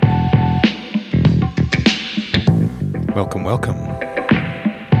Welcome, welcome.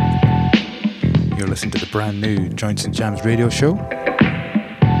 You're listening to the brand new Joints and Jams radio show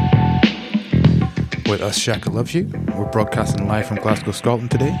with us, Shaka Loves You. We're broadcasting live from Glasgow,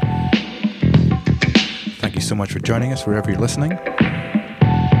 Scotland today. Thank you so much for joining us wherever you're listening.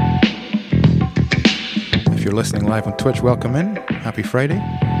 If you're listening live on Twitch, welcome in. Happy Friday.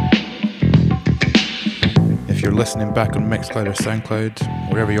 If you're listening back on Mixcloud or Soundcloud,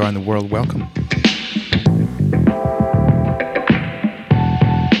 wherever you are in the world, welcome.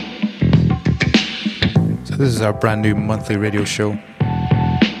 This is our brand new monthly radio show.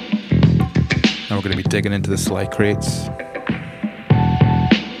 And we're going to be digging into the Sly crates.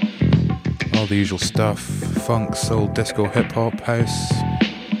 All the usual stuff. Funk, soul, disco, hip-hop, house.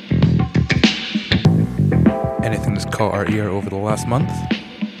 Anything that's caught our ear over the last month.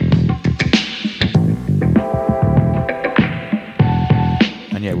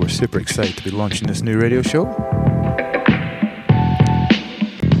 And yeah, we're super excited to be launching this new radio show.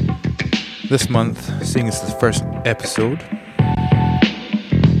 This month, seeing as it's the first episode,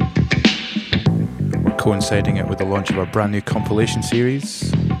 we're coinciding it with the launch of our brand new compilation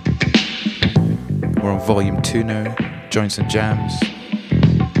series. We're on volume 2 now, Joints and Jams.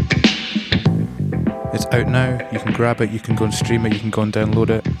 It's out now, you can grab it, you can go and stream it, you can go and download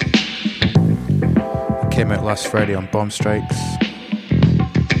it. It came out last Friday on Bomb Strikes.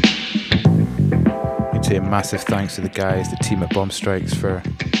 I'd say a massive thanks to the guys, the team at Bomb Strikes, for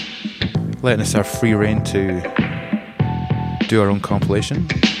letting us have free reign to do our own compilation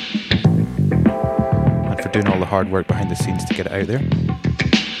and for doing all the hard work behind the scenes to get it out there.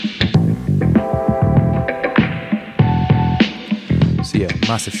 So yeah,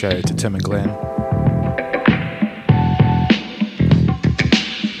 massive shout out to Tim and Glenn.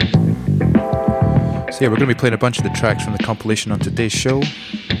 So yeah, we're going to be playing a bunch of the tracks from the compilation on today's show.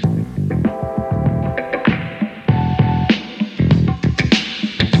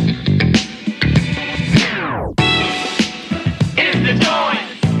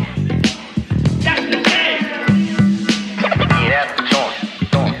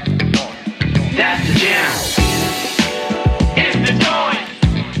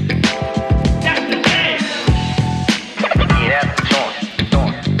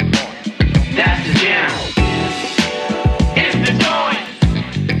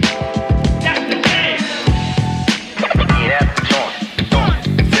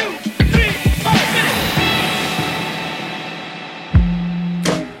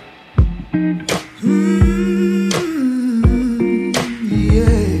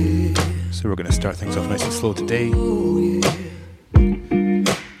 Slow today.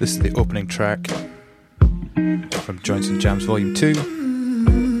 This is the opening track from Joints and Jams Volume 2.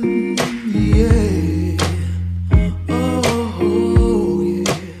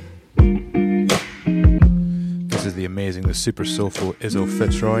 This is the amazing, the super soulful Izzo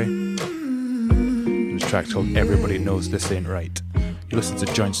Fitzroy. And the track's called Everybody Knows This Ain't Right. You listen to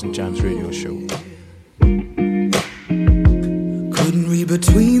Joints and Jams radio show. Couldn't read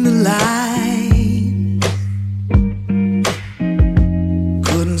between the lines.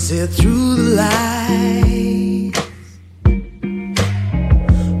 Sit through the lights.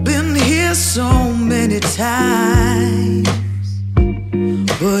 Been here so many times,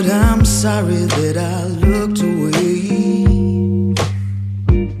 but I'm sorry that I looked away.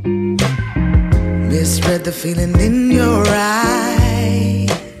 Misread the feeling in your eyes.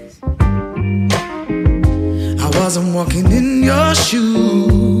 I wasn't walking in your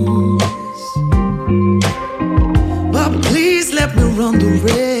shoes, but please let me run the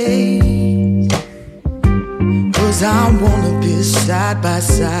race. I wanna be side by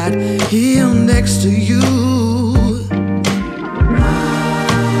side here next to you.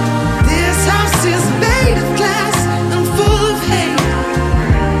 This house is made of glass and full of hate.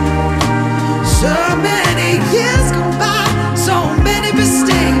 So many years go by, so many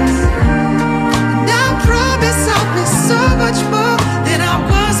mistakes. And I promise I'll be so much more than I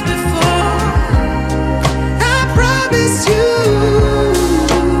was before. I promise you.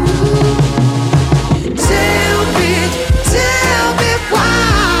 Tell me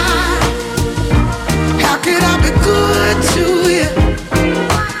why. How could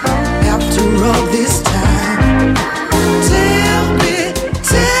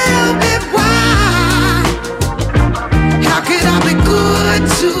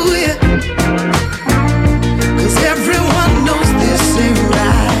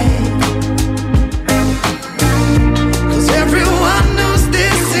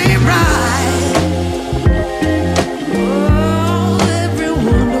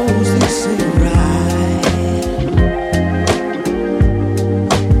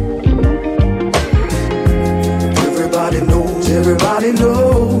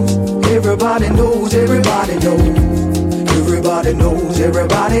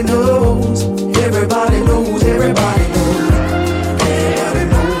Everybody knows, everybody knows, everybody knows. Everybody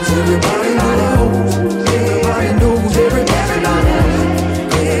knows, everybody knows. Everybody knows, everybody knows.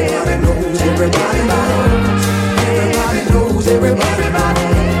 Everybody knows, everybody knows. Everybody knows, everybody knows.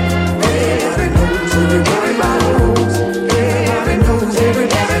 Everybody knows, everybody knows. Everybody knows,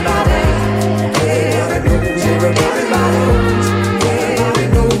 everybody knows. Everybody knows, everybody knows. Everybody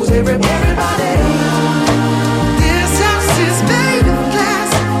knows, everybody knows. This house is made of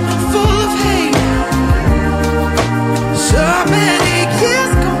glass, full of hate. So many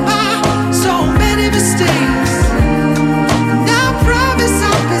years gone by, so many mistakes. And I promise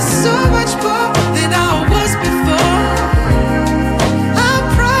I'll be so much more than I was before. I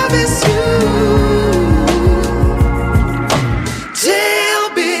promise you.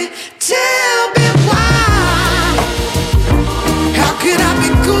 Tell me why. How could I be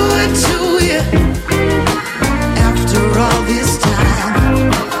good to you after all this time?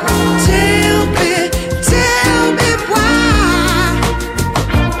 Tell me why.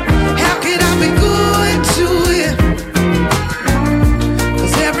 How could I be good to you?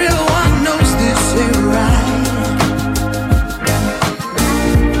 'Cause everyone knows this ain't right.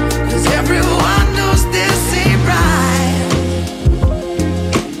 'Cause everyone knows this ain't right.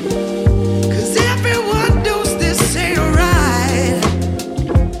 'Cause everyone knows this ain't right.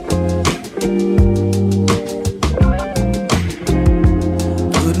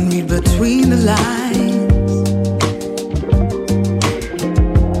 Couldn't read between the lines.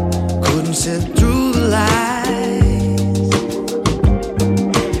 Couldn't sit through the lies.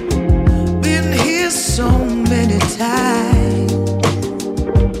 Been here so many times,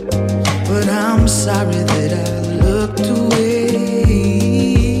 but I'm sorry that I looked away.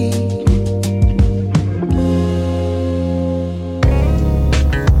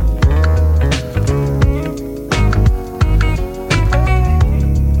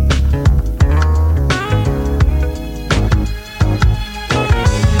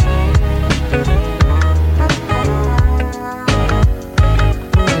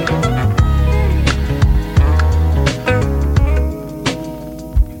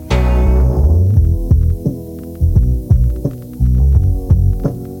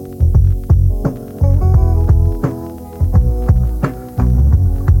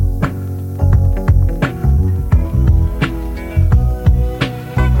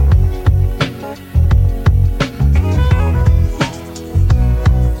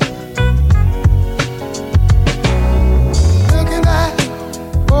 Looking back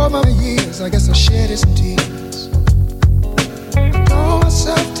over the years, I guess I shedded some tears. I told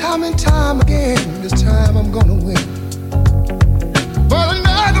myself time and time again, this time I'm gonna win. But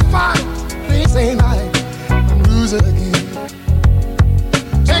another fight, things ain't right, I'm losing again.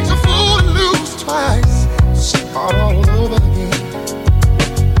 Takes a fool to lose twice, start all over again.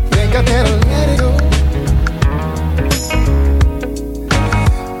 Think I better let it go.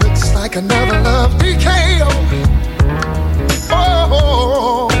 Looks like another love TKO.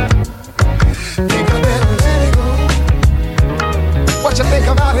 Oh, think I better let it go. What you think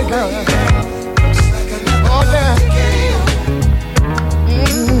about it, girl? Oh yeah.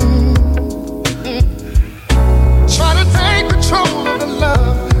 Try to take control of the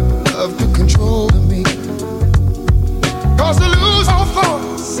love took control of me. 'Cause to lose all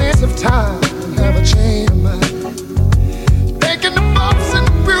thoughts, sense of time, and have a change of mind. Taking the bumps and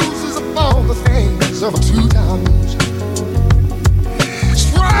the bruises of all the things of a two-time loser.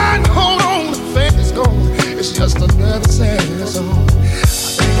 Trying to hold on, the faith is gone. It's just another sad song. I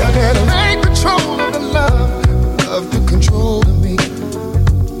think I gotta take control of the love took control of me.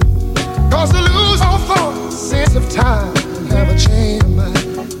 'Cause to lose all thoughts, sense of time, and have a change of mind.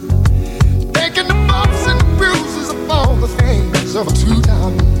 Taking the bumps and the bruises of all the things of a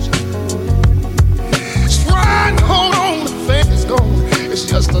two-time loser. Trying to hold on, the faith is gone. It's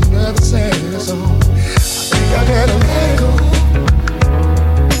just another sad song. I think I gotta let it go.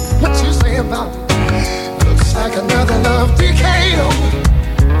 What you say about it? Looks like another love TKO.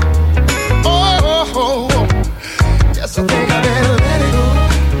 Oh, yes, I think I better let it go.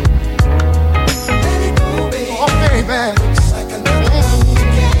 Let it go, baby. Oh, baby. Looks like another love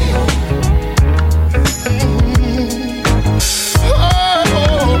TKO.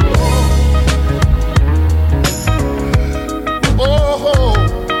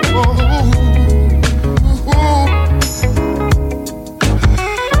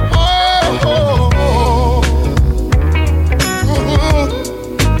 Oh,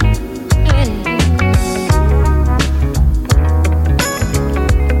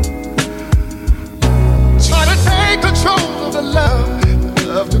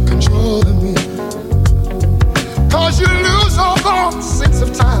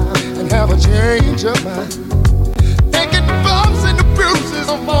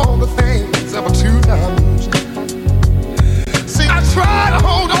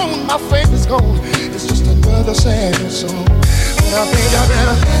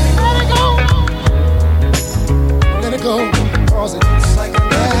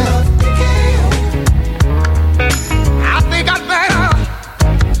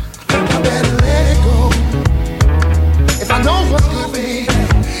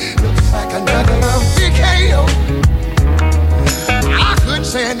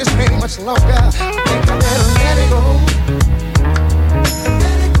 stand this pain much longer. I think I better let it go.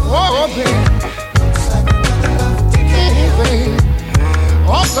 Oh, baby.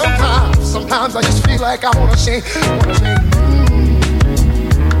 Oh, sometimes I just feel like I wanna change.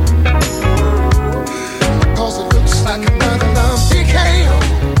 Cause it looks like another love TKO.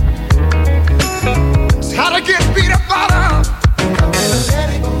 It's how to get beat up by love. Let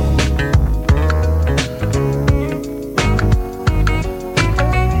it go.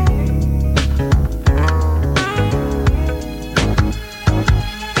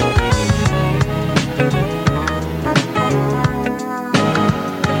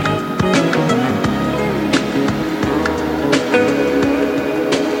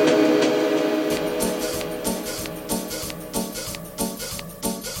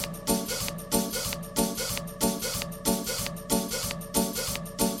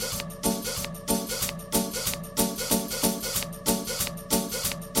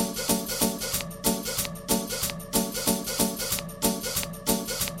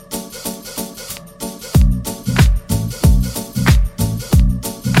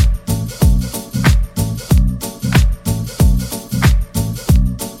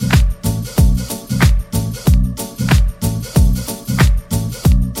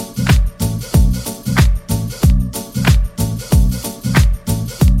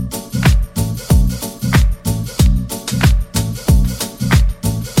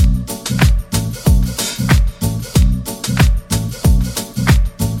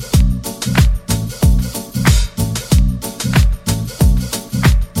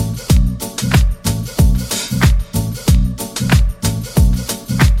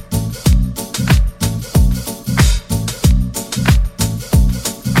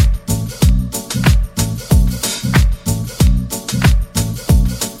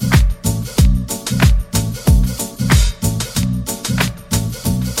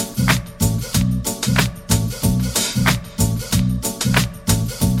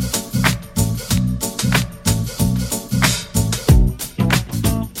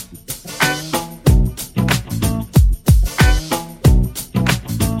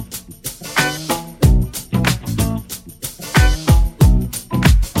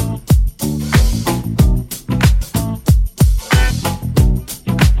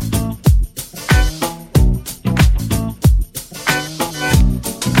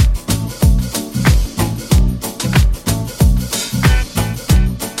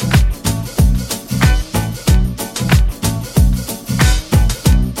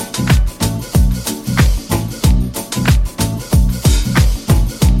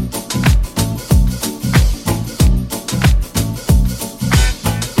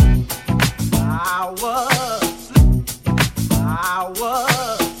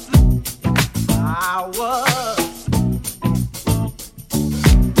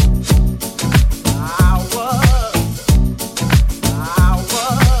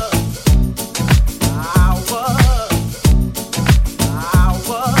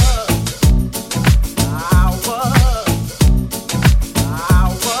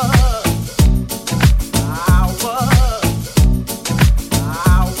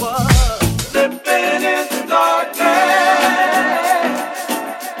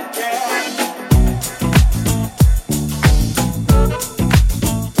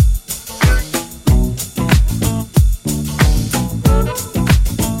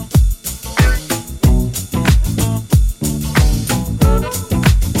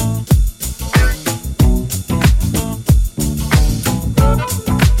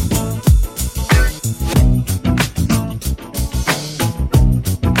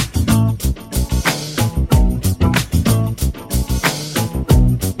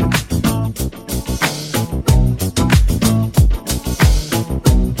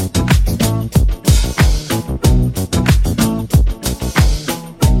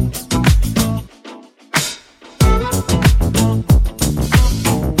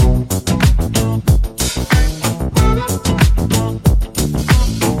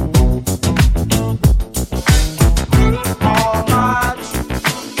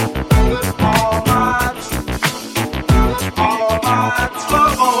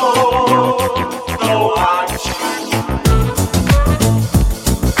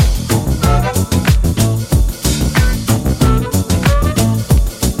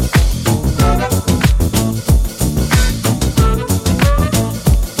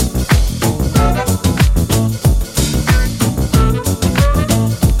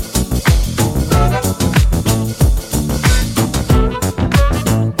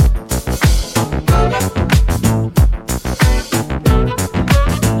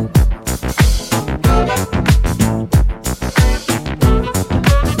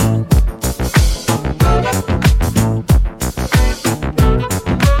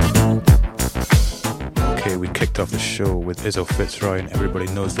 with Izzo Fitzroy and Everybody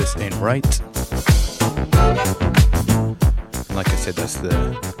Knows This Ain't Right. And like I said, that's the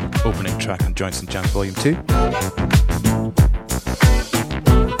opening track on Joints and Jams Volume 2.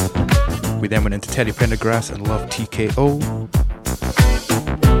 We then went into Teddy Pendergrass and Love TKO.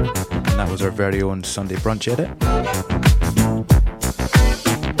 And that was our very own Sunday brunch edit.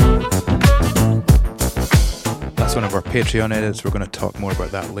 That's one of our Patreon edits. We're going to talk more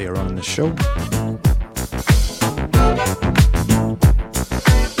about that later on in the show.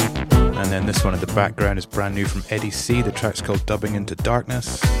 And then this one in the background is brand new from Eddie C. The track's called Dubbing Into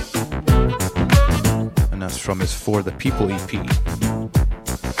Darkness. And that's from his For the People EP.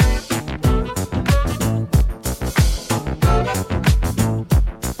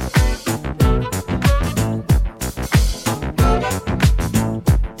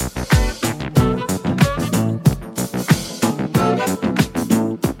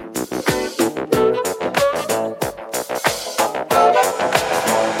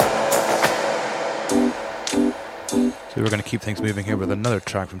 We're going to keep things moving here with another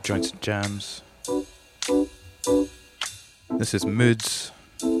track from Joints and Jams. This is Moods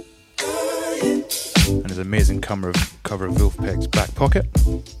and his amazing cover of Wolfpack's Back Pocket.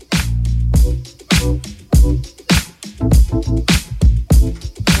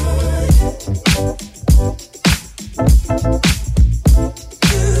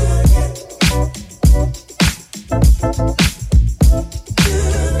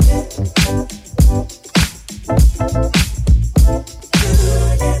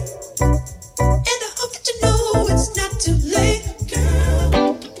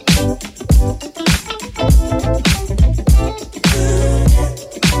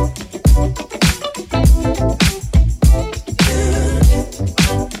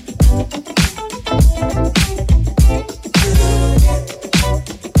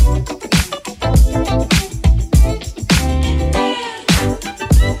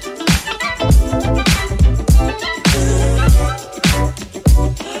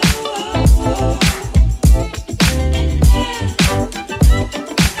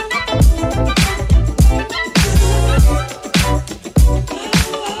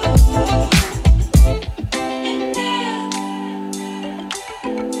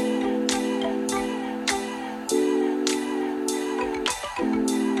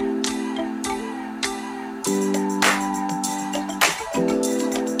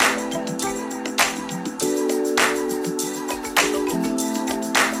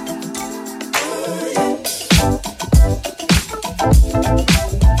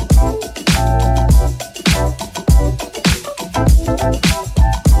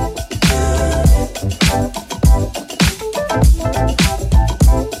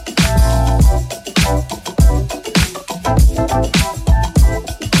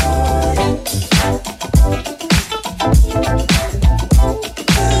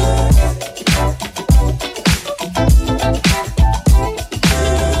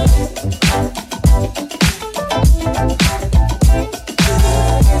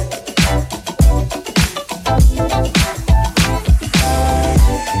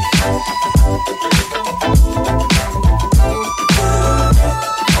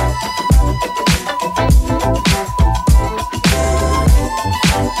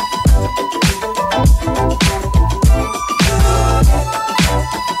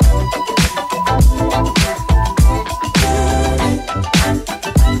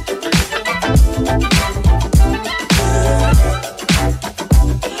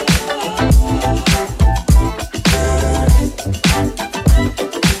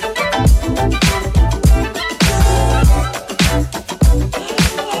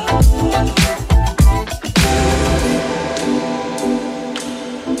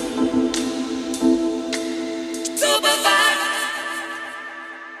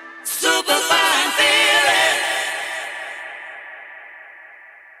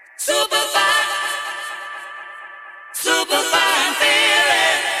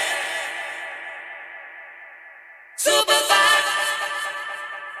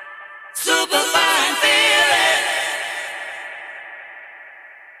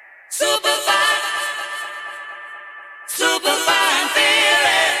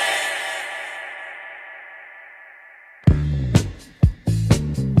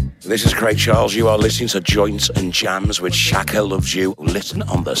 This is Craig Charles. You are listening to Joints and Jams with Shaka Loves You. Listen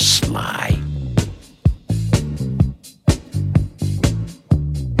on the sly.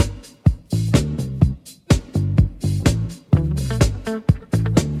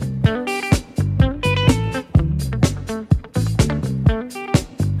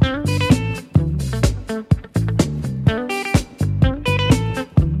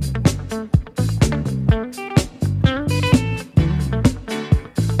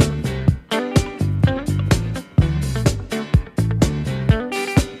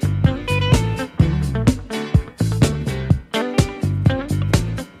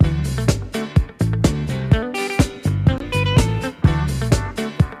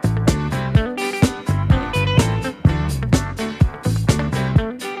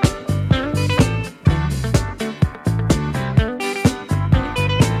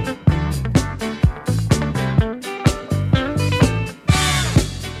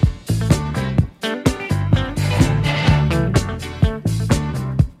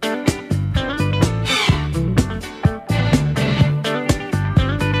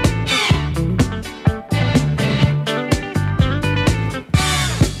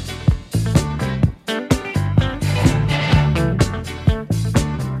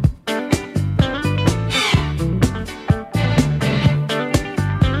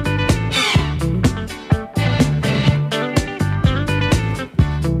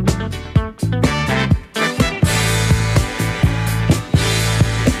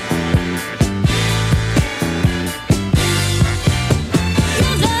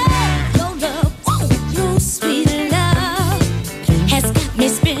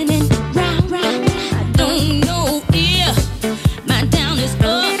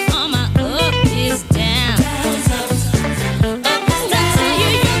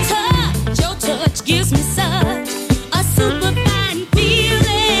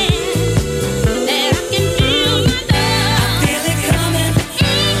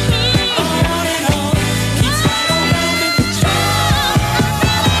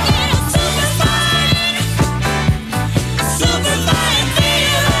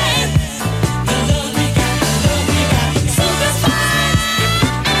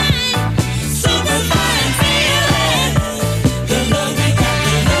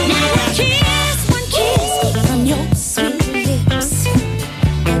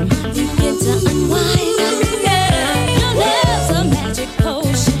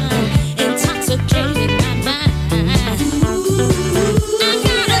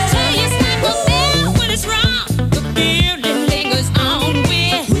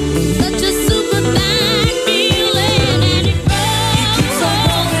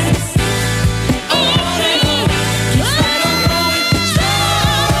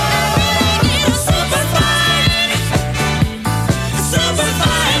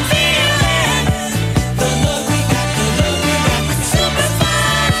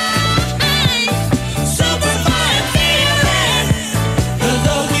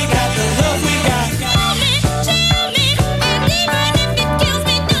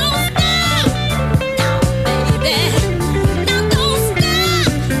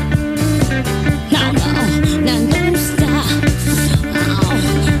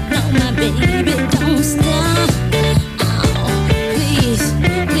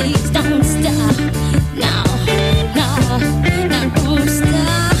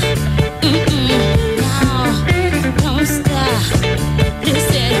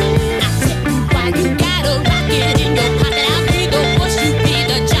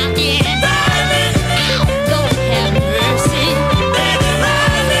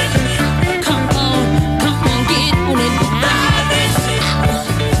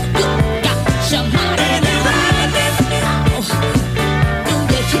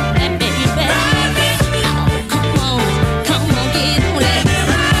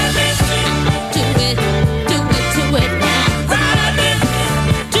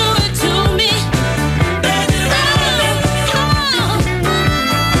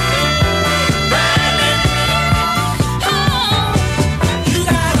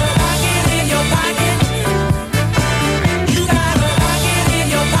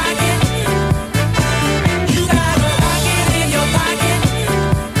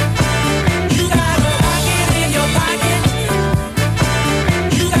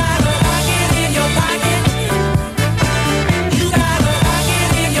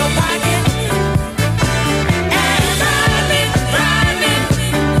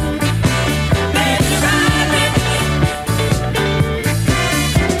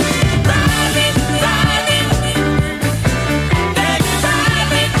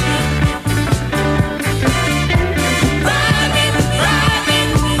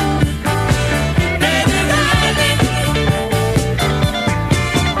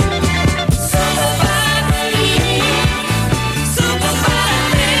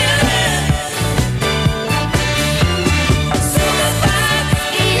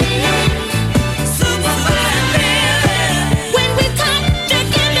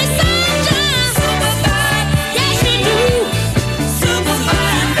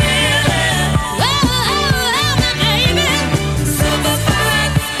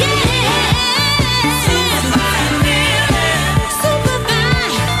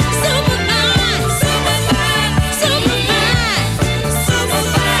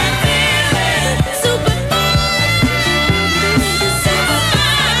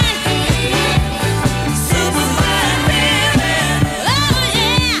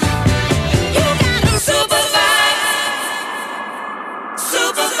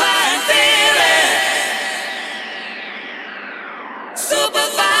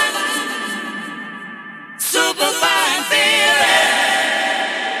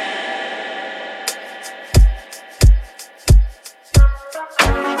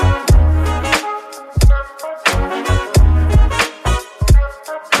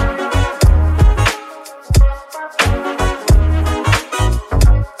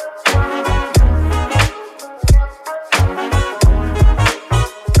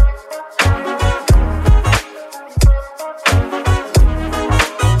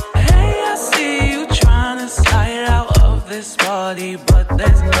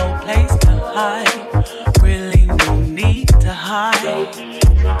 no place to hide. Really no need to hide.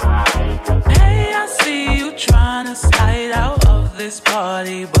 Hey, I see you trying to slide out of this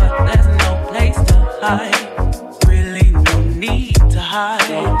party, but there's no place to hide. Really no need to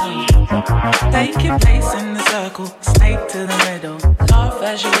hide. Take your place in the circle, snake to the middle. Laugh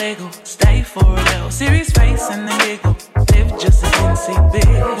as you wiggle, stay for a little. Serious face and then giggle. Live just as you see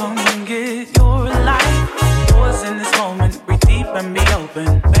big. Come and get your life. Yours in this moment, breathe deep and be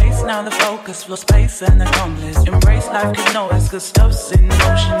open. Base now the focus, flow space and accomplice. Embrace life, cause notice good stuff's in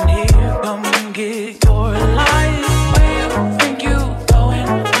motion here. Come and get your life. Where you think you going?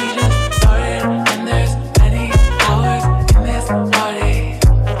 We just started and there's many hours in this party.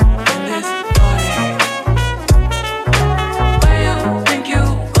 In this party. Where you think you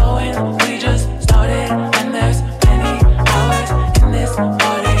going? We just started and there's many hours in this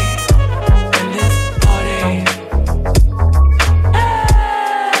party. In this party.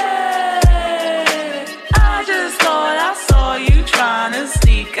 Hey, I just thought I saw you trying to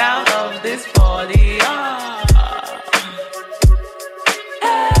sneak out of this party.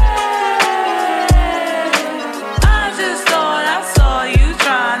 I just thought I saw you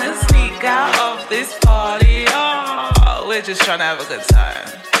trying to sneak out of this party. We're just trying to have a good time.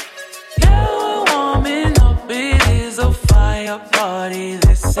 Yeah, we're warming up. It is a fire party.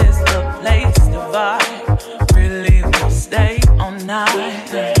 This is the place to vibe. Really, we'll stay all night.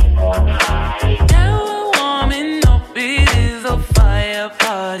 Yeah, we're warming up. It is a fire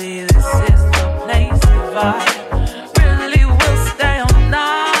party. This is the place to vibe. Really, we'll stay all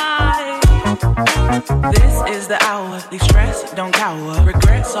night. This is the hour. Leave stress, don't cower.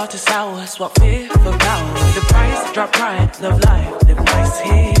 Regrets are to sour. Swap fear for power. The price, drop pride, love life, live nice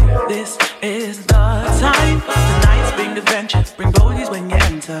here. This is the time. The nights bring adventure, bring bodies when you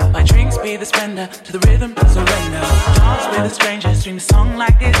enter. My drinks be the spender, to the rhythm surrender. Dance with a stranger, stream the song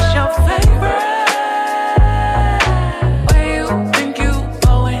like it's your favorite. Where you think you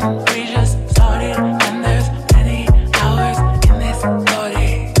going? We just started and there's many hours in this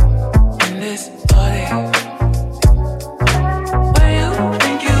party. In this party. Where you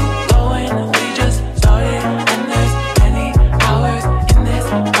think you going? We just started and there's many hours in this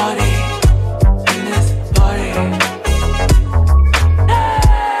party. In this party. Hey,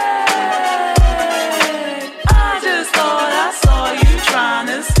 I just thought I saw you trying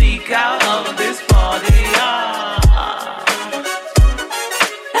to sneak out of this party.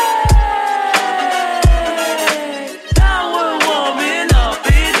 Hey, now we're warming up.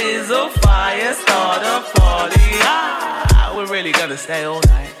 It is a fire starter party. We're really gonna stay all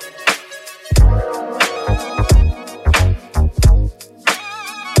night.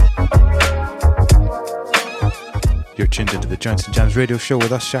 You're tuned into the Joints and Jams radio show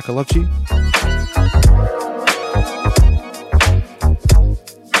with us, Shaka Loves You.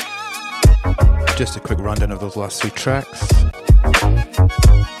 Just a quick rundown of those last 3 tracks.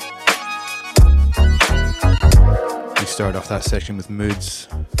 We started off that section with Moods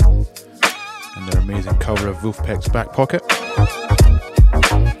and their amazing cover of Wolfpack's Back Pocket.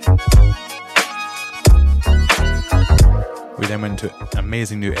 We then went into an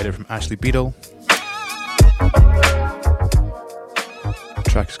amazing new edit from Ashley Beadle. The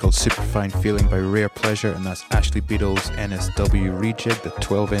track is called Superfine Feeling by Rare Pleasure, and that's Ashley Beadle's NSW rejig, the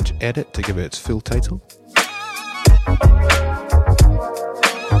 12-inch edit, to give it its full title.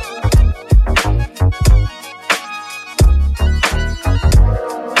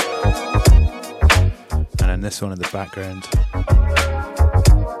 And then this one in the background,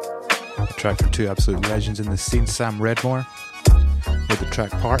 a track from 2 absolute legends in the scene, Sam Redmore with the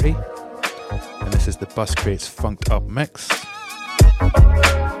track Party, and this is the Bus Crates Funked Up mix.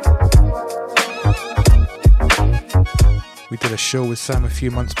 We did a show with Sam a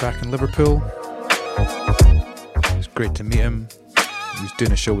few months back in Liverpool. It was great to meet him. He was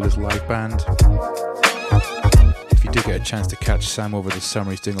doing a show with his live band. If you do get a chance to catch Sam over the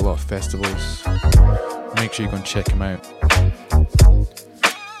summer, he's doing a lot of festivals. Make sure you go and check him out.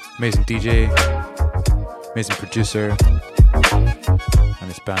 Amazing DJ, amazing producer, and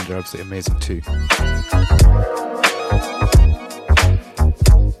his band are absolutely amazing too. And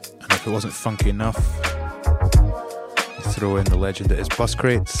if it wasn't funky enough, throw in the legend that is Bus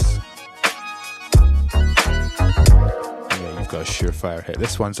Crates. Yeah, you've got a surefire hit.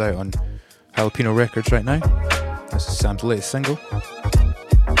 This one's out on Jalapeno Records right now. This is Sam's latest single.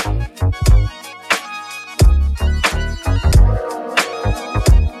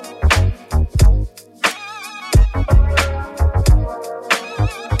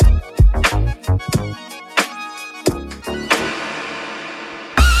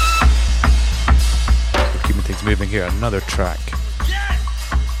 We're keeping things moving here. Another track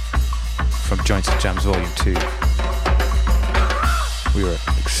from Joints and Jams Volume 2. We were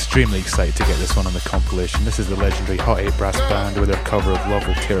extremely excited to get this one on the compilation. This is the legendary Hot 8 Brass Band with their cover of Love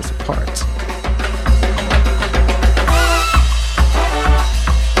Will Tear Us Apart.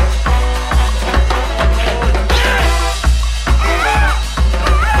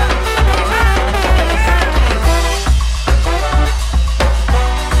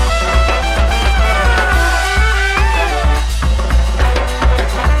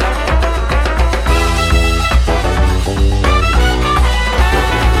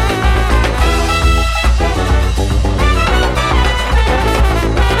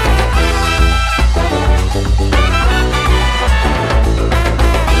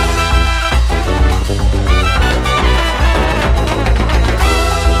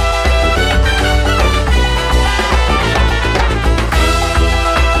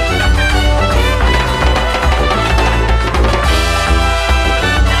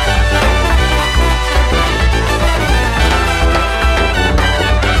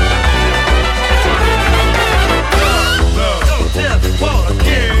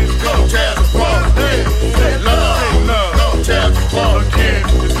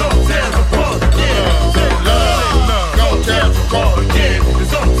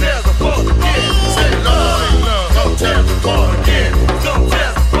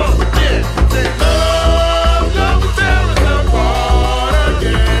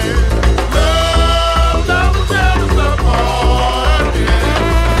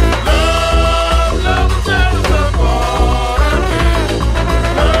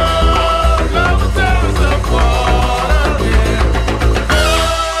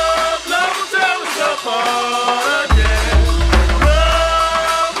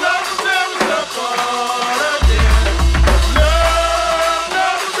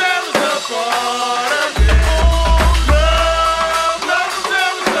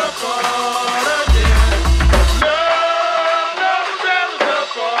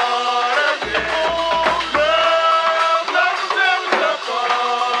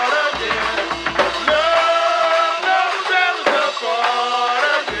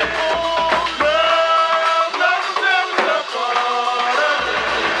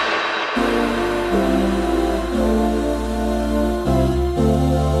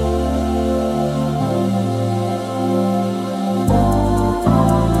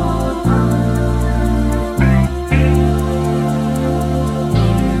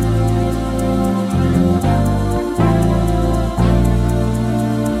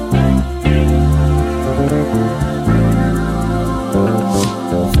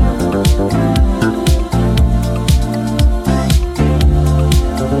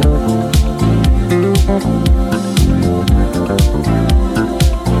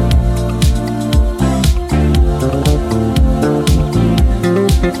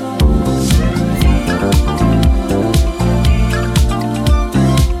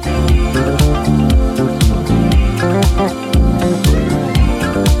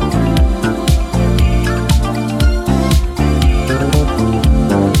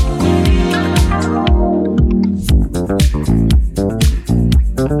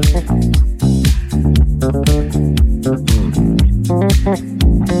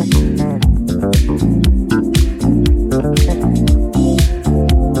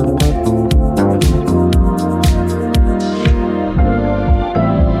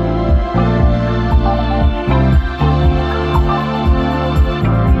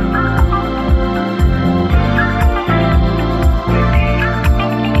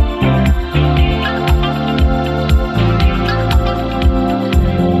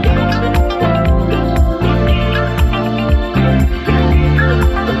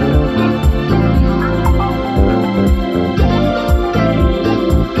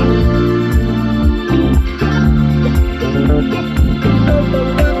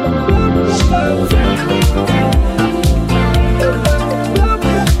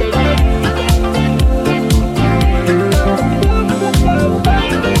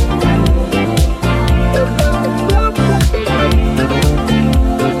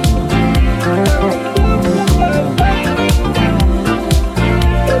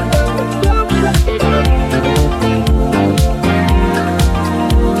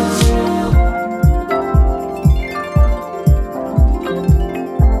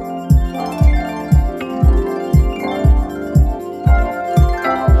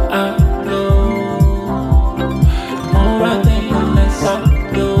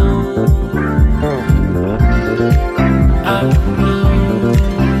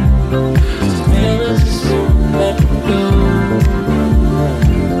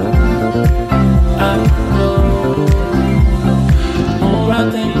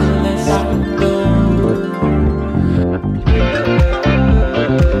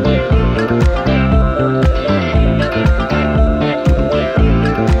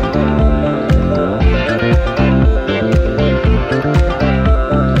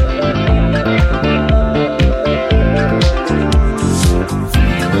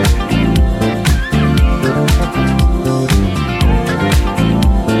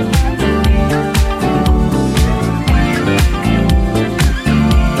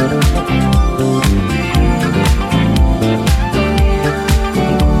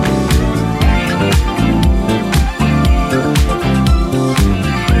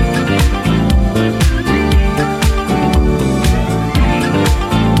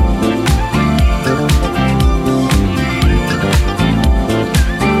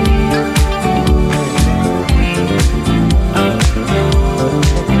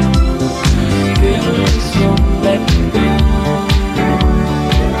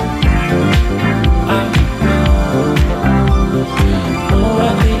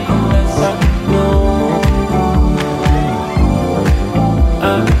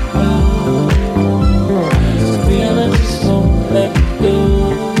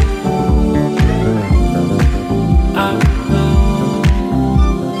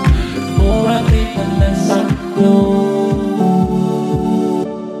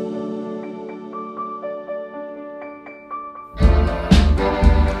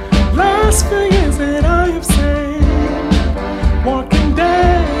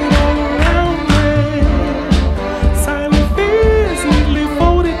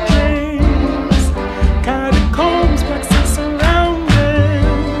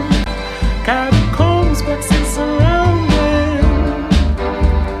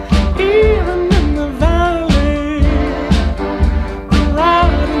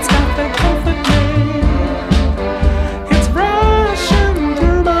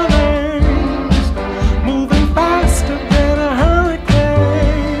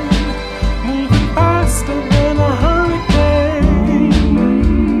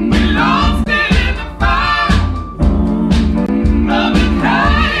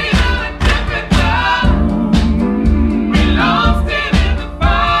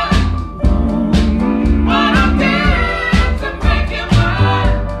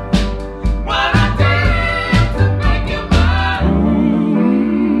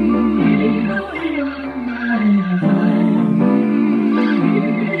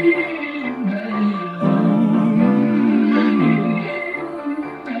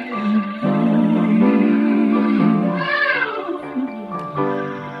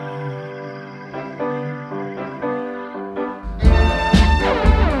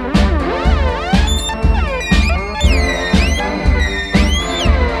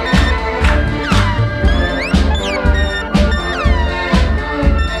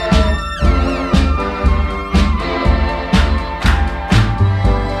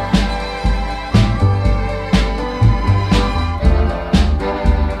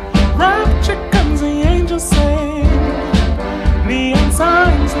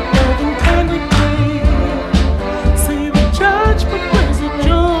 signs of love intended me. See the judge, but where's the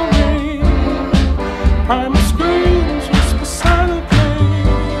jury? Primal screams, whisper silently.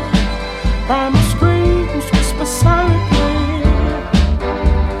 Primal screams, whisper silently.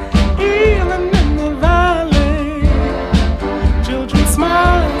 Healing in the valley. Children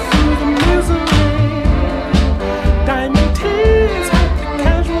smile through the misery. Diamond tears hide the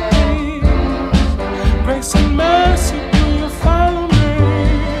casualties. Grace and mercy, do you follow me?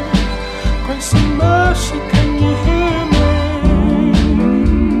 Grace and mercy, can you hear me?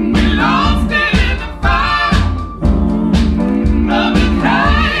 We lost it in the fire. Love is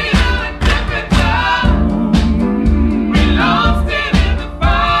high and temperature. We lost it in the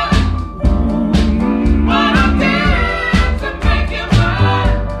fire. What I did to make you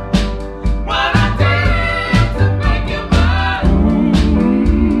mine. What I did to make you mine.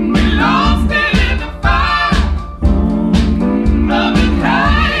 We lost it in the fire. Love is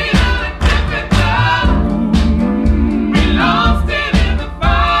high and temperature. We lost it in the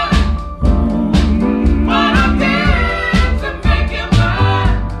fire. What I did to make you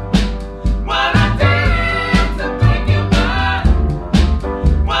mine. What I did to make you mine.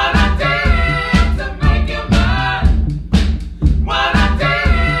 What I did to make you mine. What I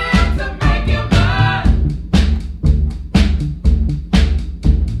did to make you mine.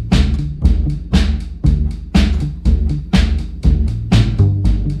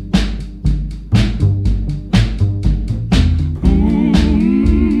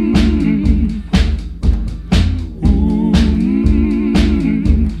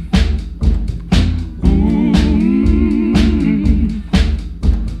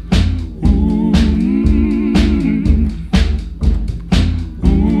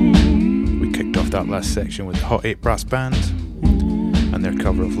 We kicked off that last section with the Hot 8 Brass Band and their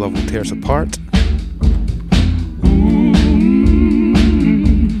cover of Love Will Tear Us Apart.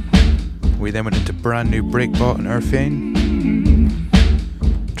 We then went into brand new Breakbot and Urfane.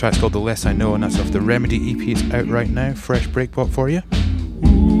 The track's called The Less I Know, and that's off the Remedy EP. It's out right now. Fresh Breakbot for you.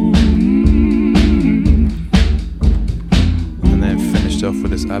 And then finished off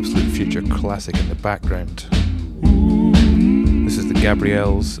with this absolute future classic in the background. This is the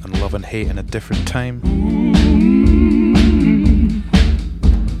Gabrielles and Love and Hate in a Different Time.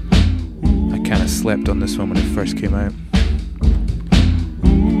 I kind of slept on this one when it first came out,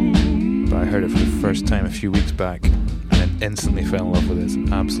 but I heard it for the first time a few weeks back and then instantly fell in love with it. It's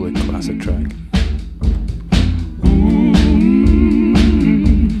an absolute classic track.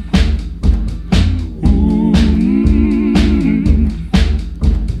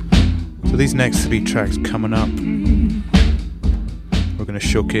 So these next three tracks coming up, we're going to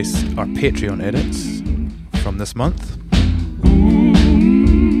showcase our Patreon edits from this month.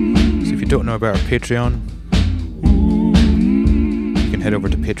 So if you don't know about our Patreon, you can head over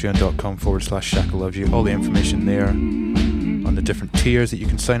to patreon.com/ShakaLovesYou. All the information there on the different tiers that you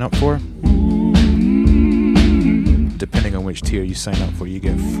can sign up for. Depending on which tier you sign up for, you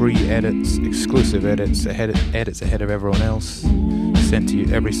get free edits, exclusive edits ahead of everyone else, sent to you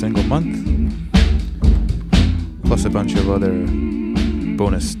every single month, plus a bunch of other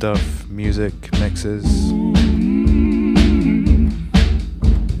bonus stuff, music, mixes.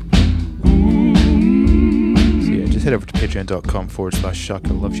 So yeah, just head over to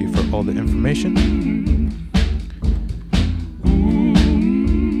patreon.com/ShakaLovesYou for all the information.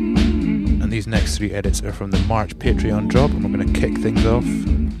 And these next three edits are from the March Patreon drop, and we're going to kick things off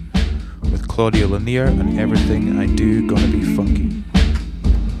with Claudia Lanier and Everything I Do Gonna Be Funky.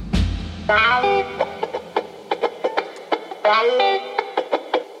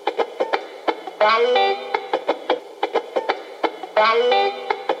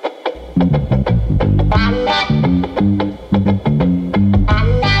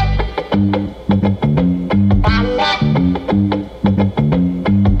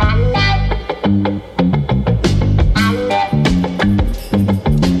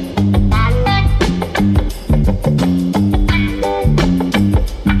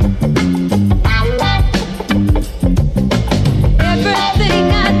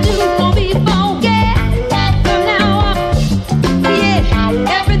 Everything I do gon' be funky from now on. Yeah,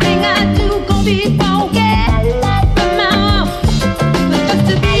 everything I do gon' be funky.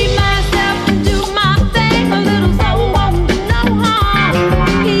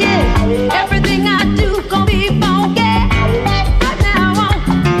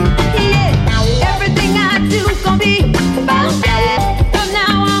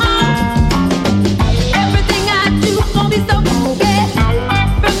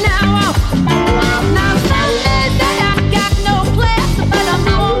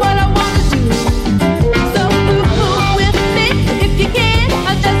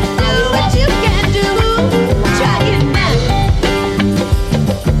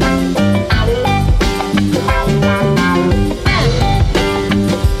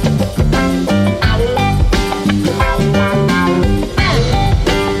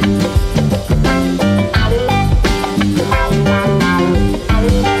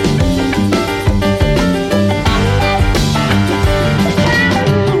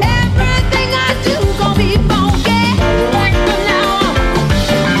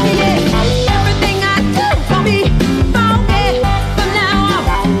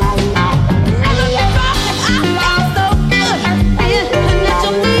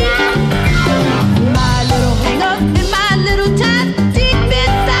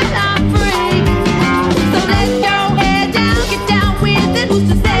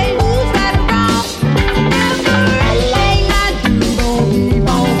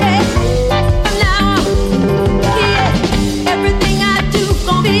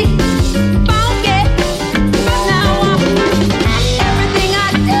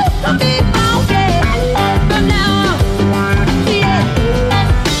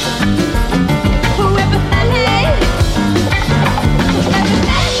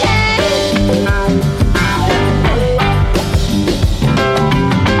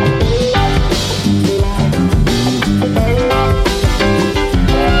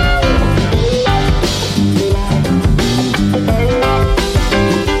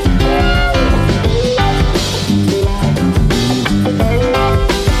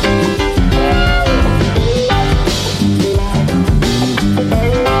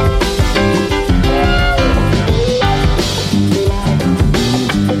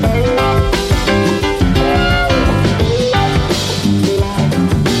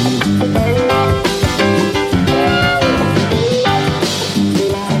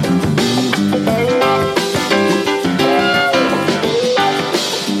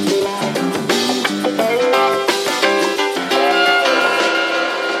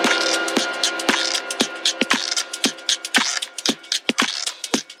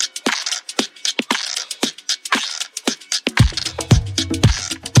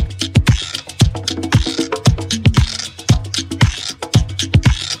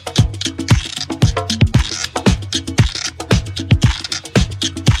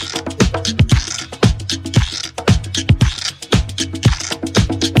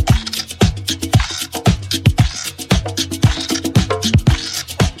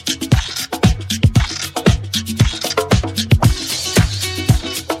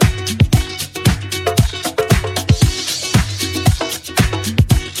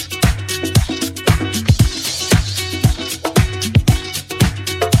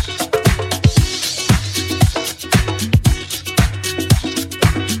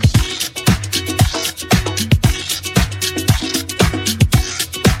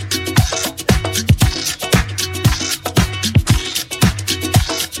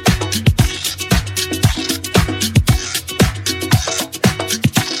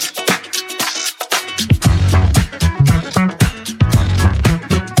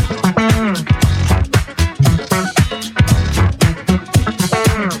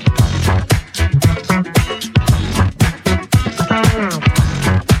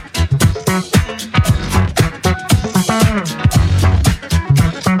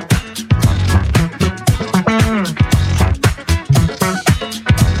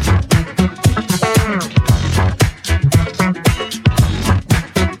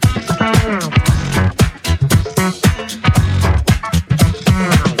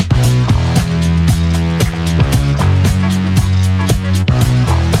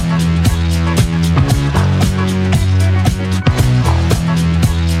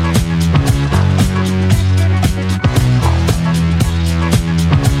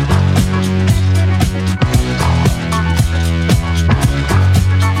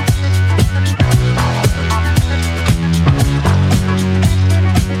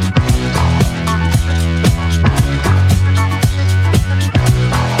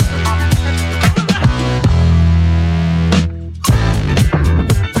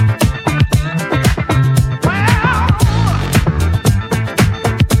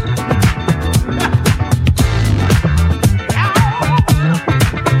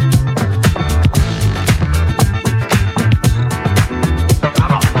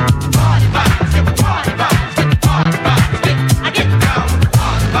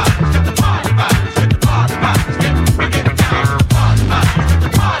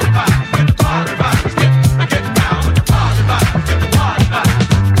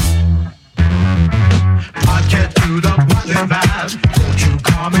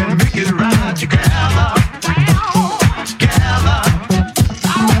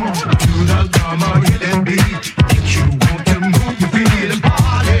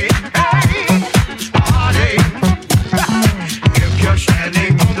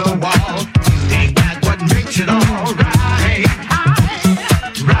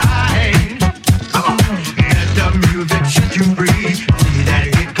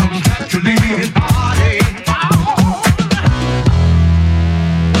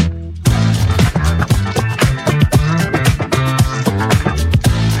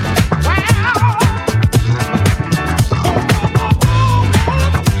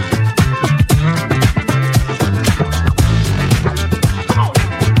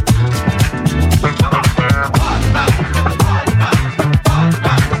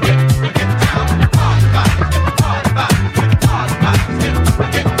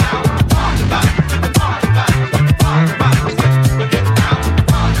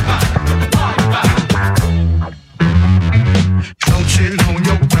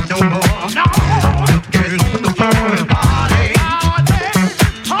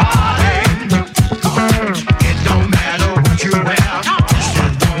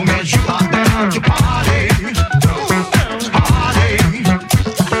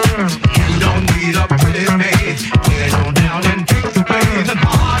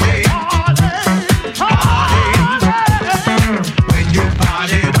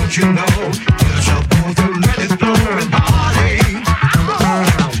 You know, you're supposed to let it flow and party.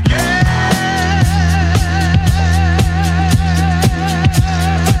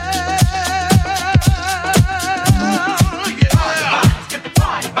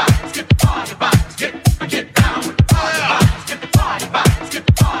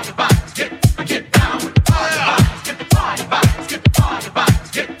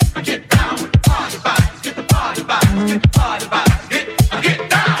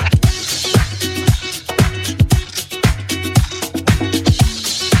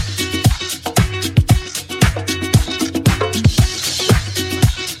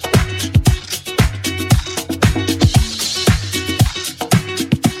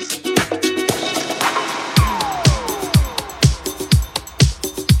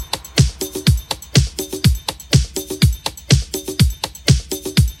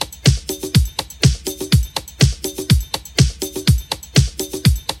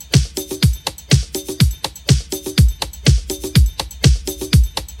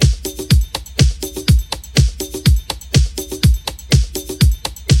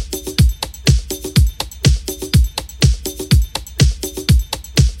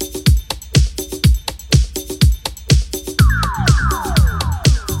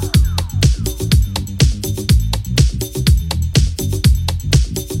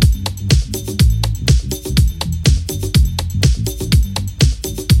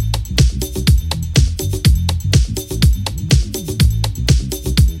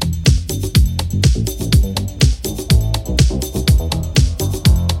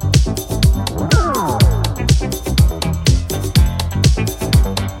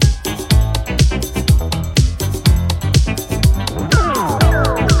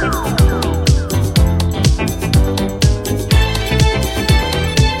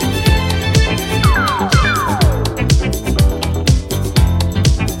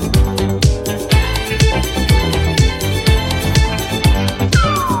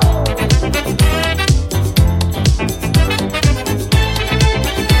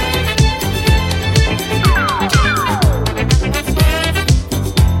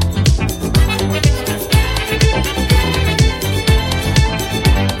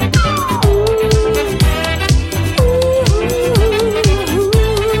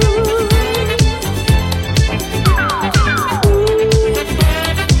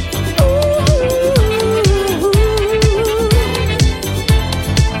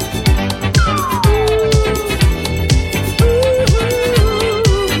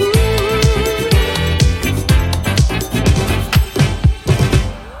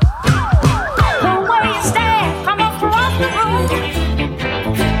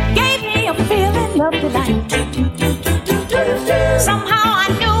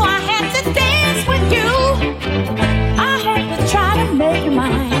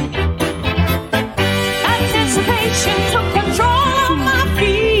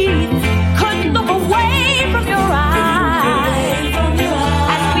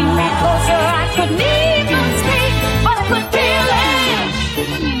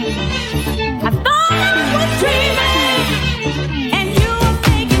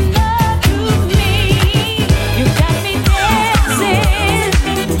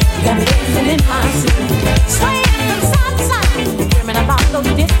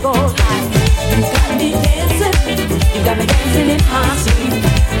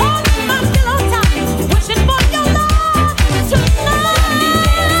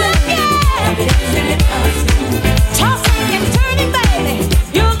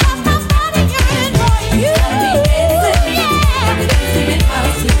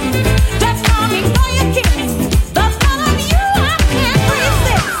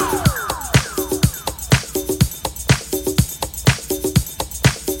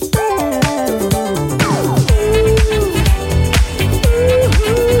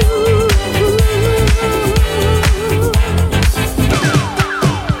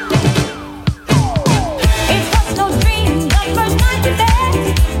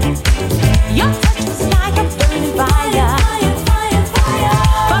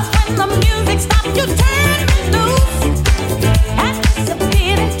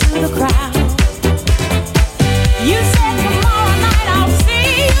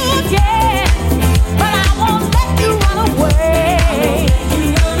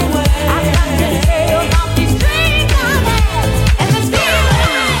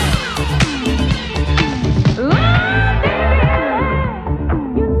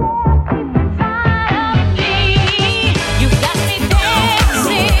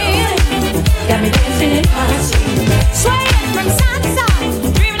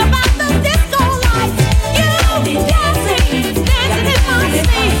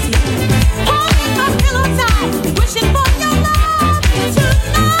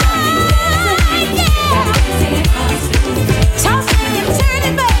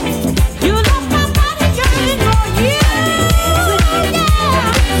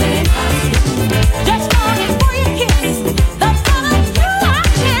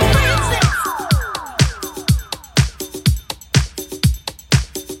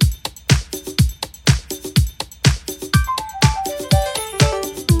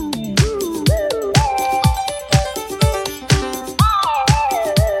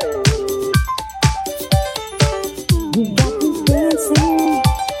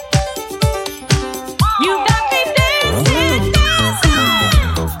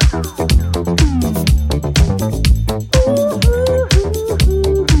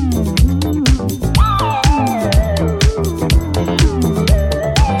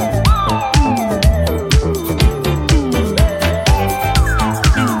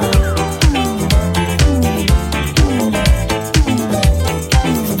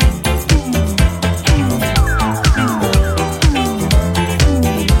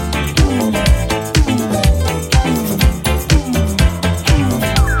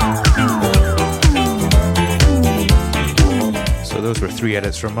 3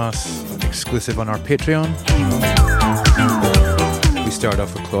 edits from us, exclusive on our Patreon. We started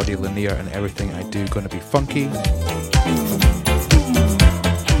off with Claudia Lanier and Everything I Do Gonna Be Funky.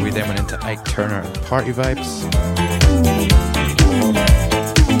 We then went into Ike Turner and Party Vibes.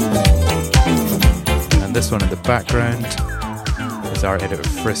 And this one in the background is our edit of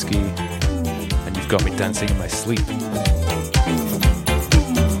Frisky and You've Got Me Dancing in My Sleep.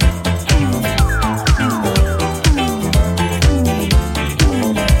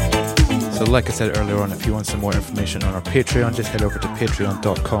 So like I said earlier on, if you want some more information on our Patreon, just head over to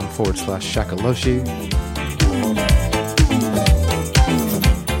patreon.com/Shaka Loves You.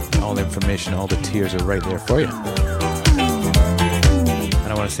 All the information, all the tiers are right there for you.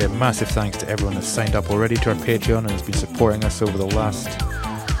 And I want to say a massive thanks to everyone that's signed up already to our Patreon and has been supporting us over the last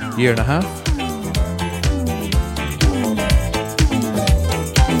year and a half.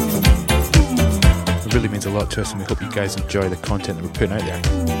 It really means a lot to us, and we hope you guys enjoy the content that we're putting out there.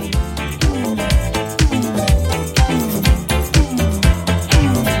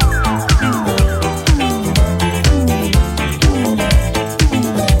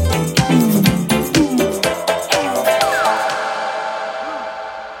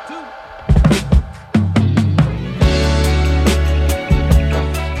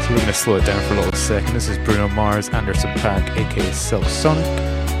 Slow it down for a little second. This is Bruno Mars, Anderson .Paak, aka Silk Sonic.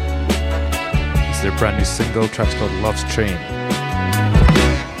 This is their brand new single, track's called Love's Train.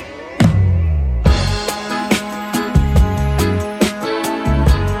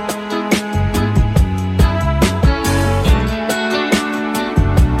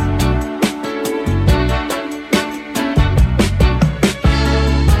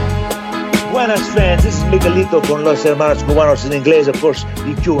 Buenas fans, this is Miguelito con Los Hermanos Cubanos in Inglés, of course,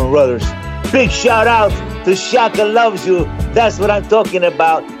 the Cuban brothers. Big shout out to Shaka Loves You. That's what I'm talking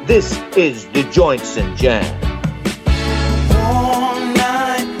about. This is the Joints and Jam. All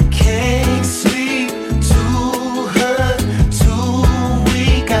night, can't sleep, too hurt, too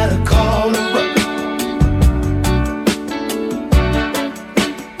weak, gotta call her up.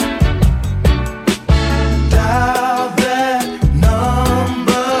 Dial that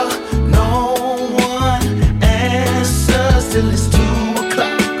number, no one answers till it's 2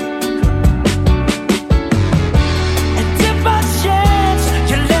 o'clock. And if by chance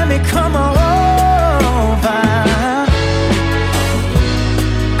you let me come over,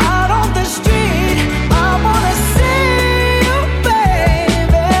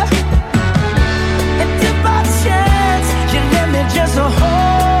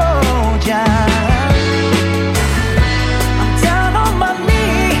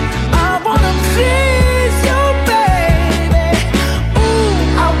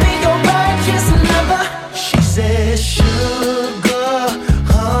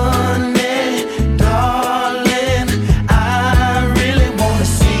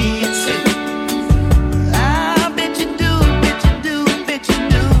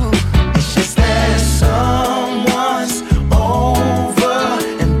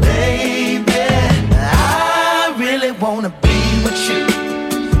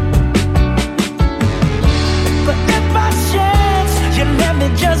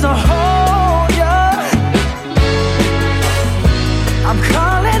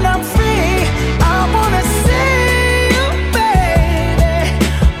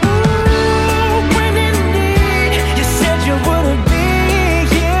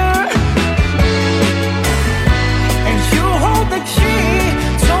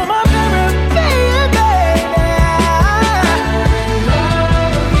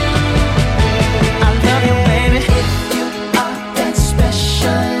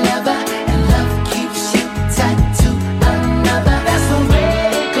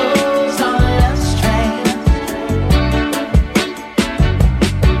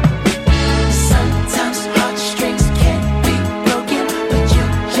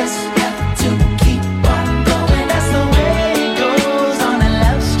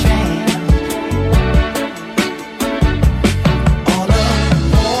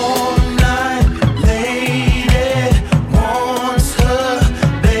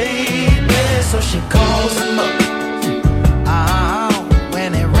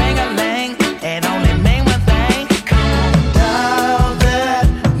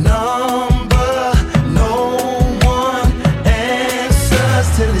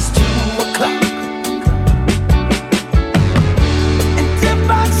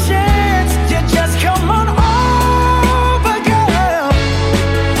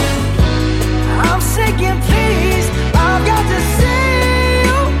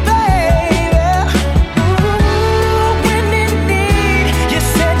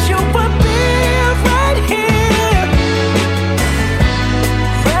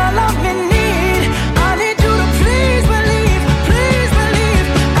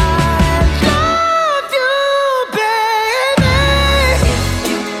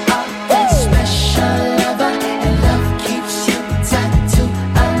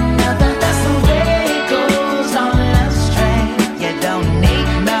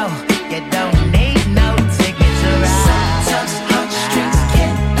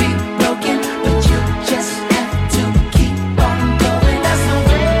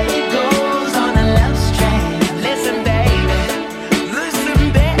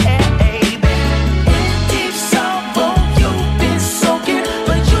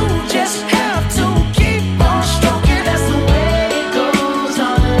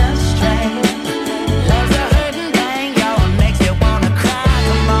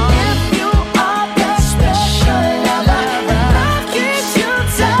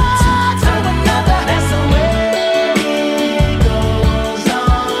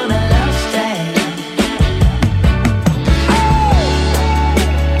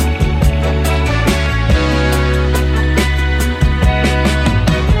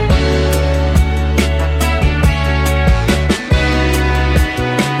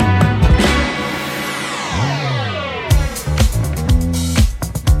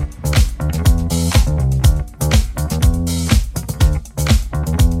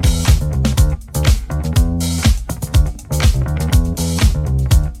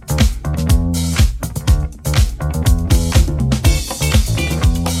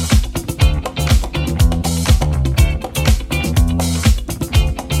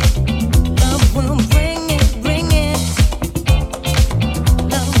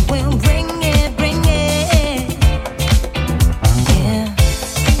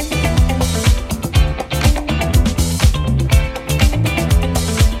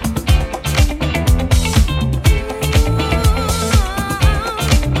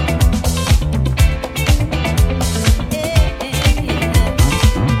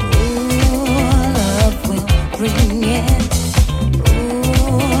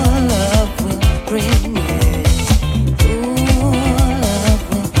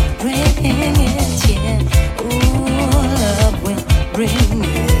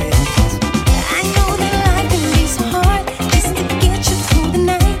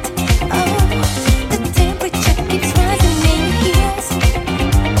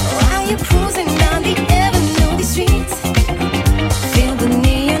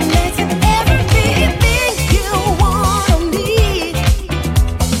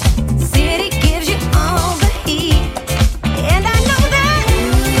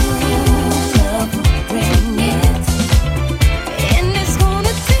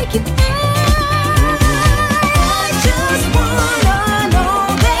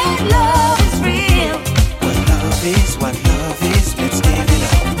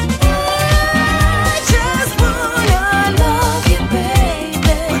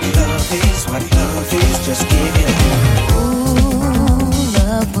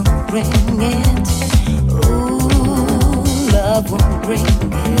 bring it.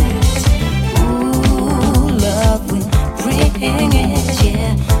 Ooh, love will bring it,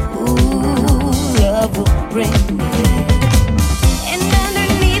 yeah. Ooh, love will bring it. And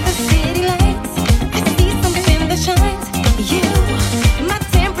underneath the city lights, I see something that shines. You, my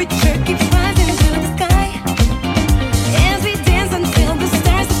temperature keeps rising to the sky. As we dance until the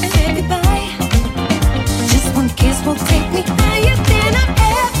stars say goodbye. Just one kiss will take me higher than I've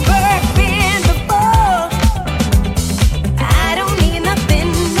ever been before. I don't need nothing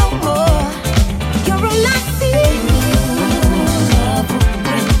no more. You're all I see. Love will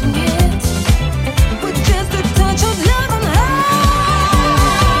bring it. With just a touch of love on high.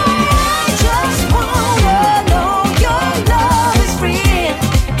 I just wanna know your love is real.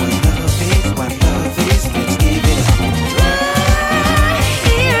 What love is, let's give it up.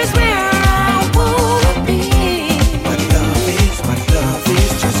 Here's where I wanna be. What love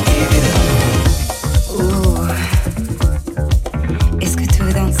is, just give it up. Ouh. Est-ce que tu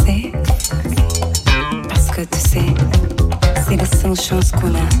veux danser? Parce que tu sais, c'est la seule chance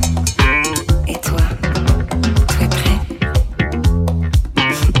qu'on a. Et toi, tu es prêt?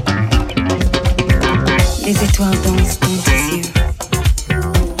 Les étoiles dansent dans tes yeux.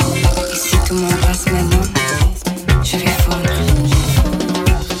 Et si tu m'embrasses maintenant, je vais fondre.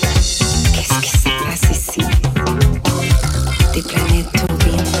 Qu'est-ce qui se passe ici? Des planètes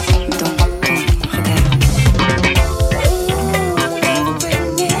tourbillent dans ton regard.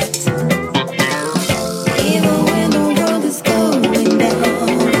 Bring it. Even when the world is going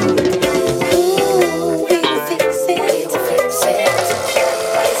down.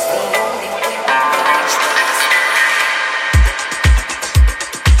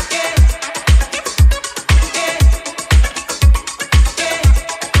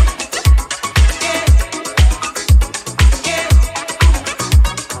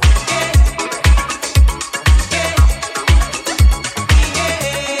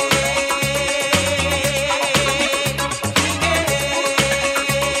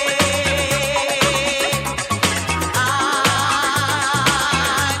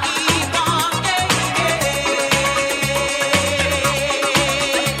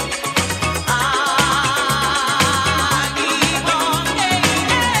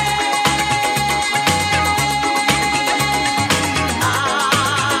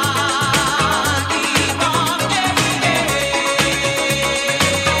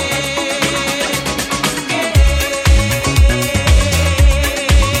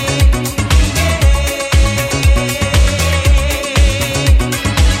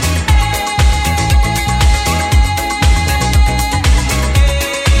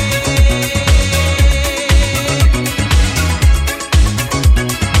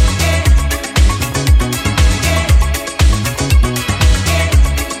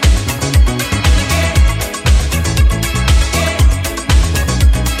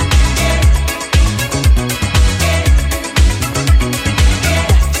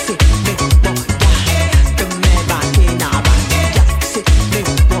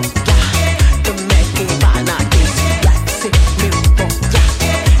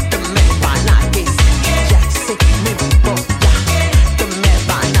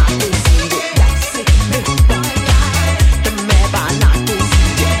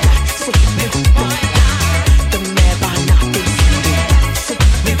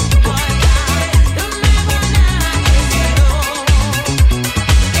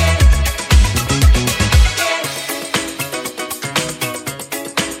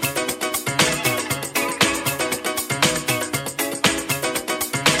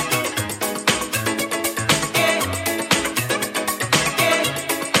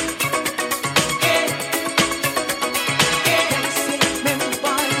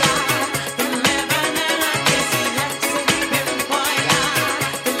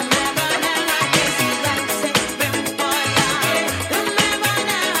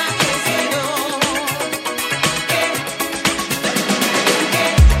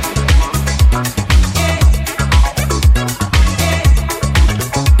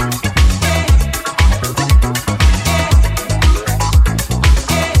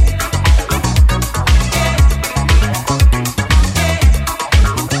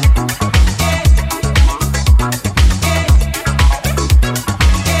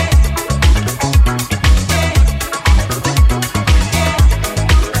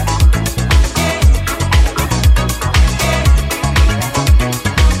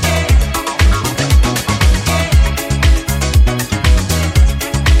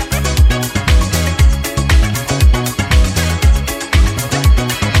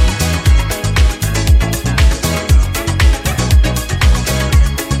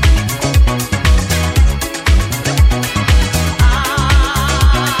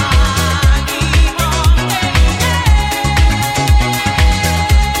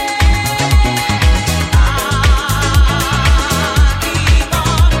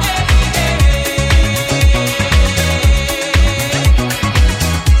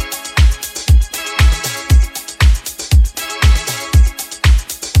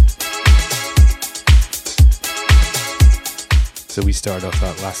 So we started off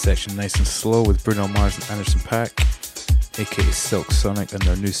that last section nice and slow with Bruno Mars and Anderson .Paak, aka Silk Sonic, and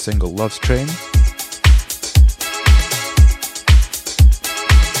their new single Love's Train.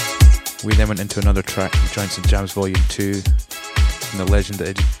 We then went into another track from Joints and Jams Volume 2 from the legend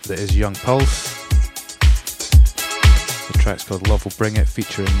that is Young Pulse. The track's called Love Will Bring It,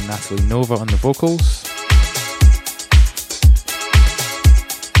 featuring Natalie Nova on the vocals.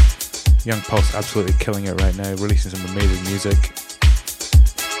 Young Pulse absolutely killing it right now, releasing some amazing music.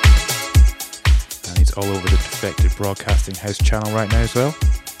 And he's all over the Defected Broadcasting House channel right now as well.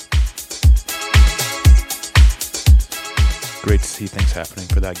 It's great to see things happening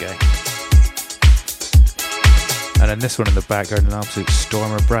for that guy. And then this one in the background, an absolute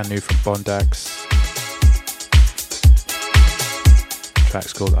stormer, brand new from Bondax. The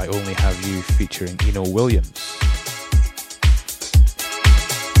track's called I Only Have You, featuring Eno Williams.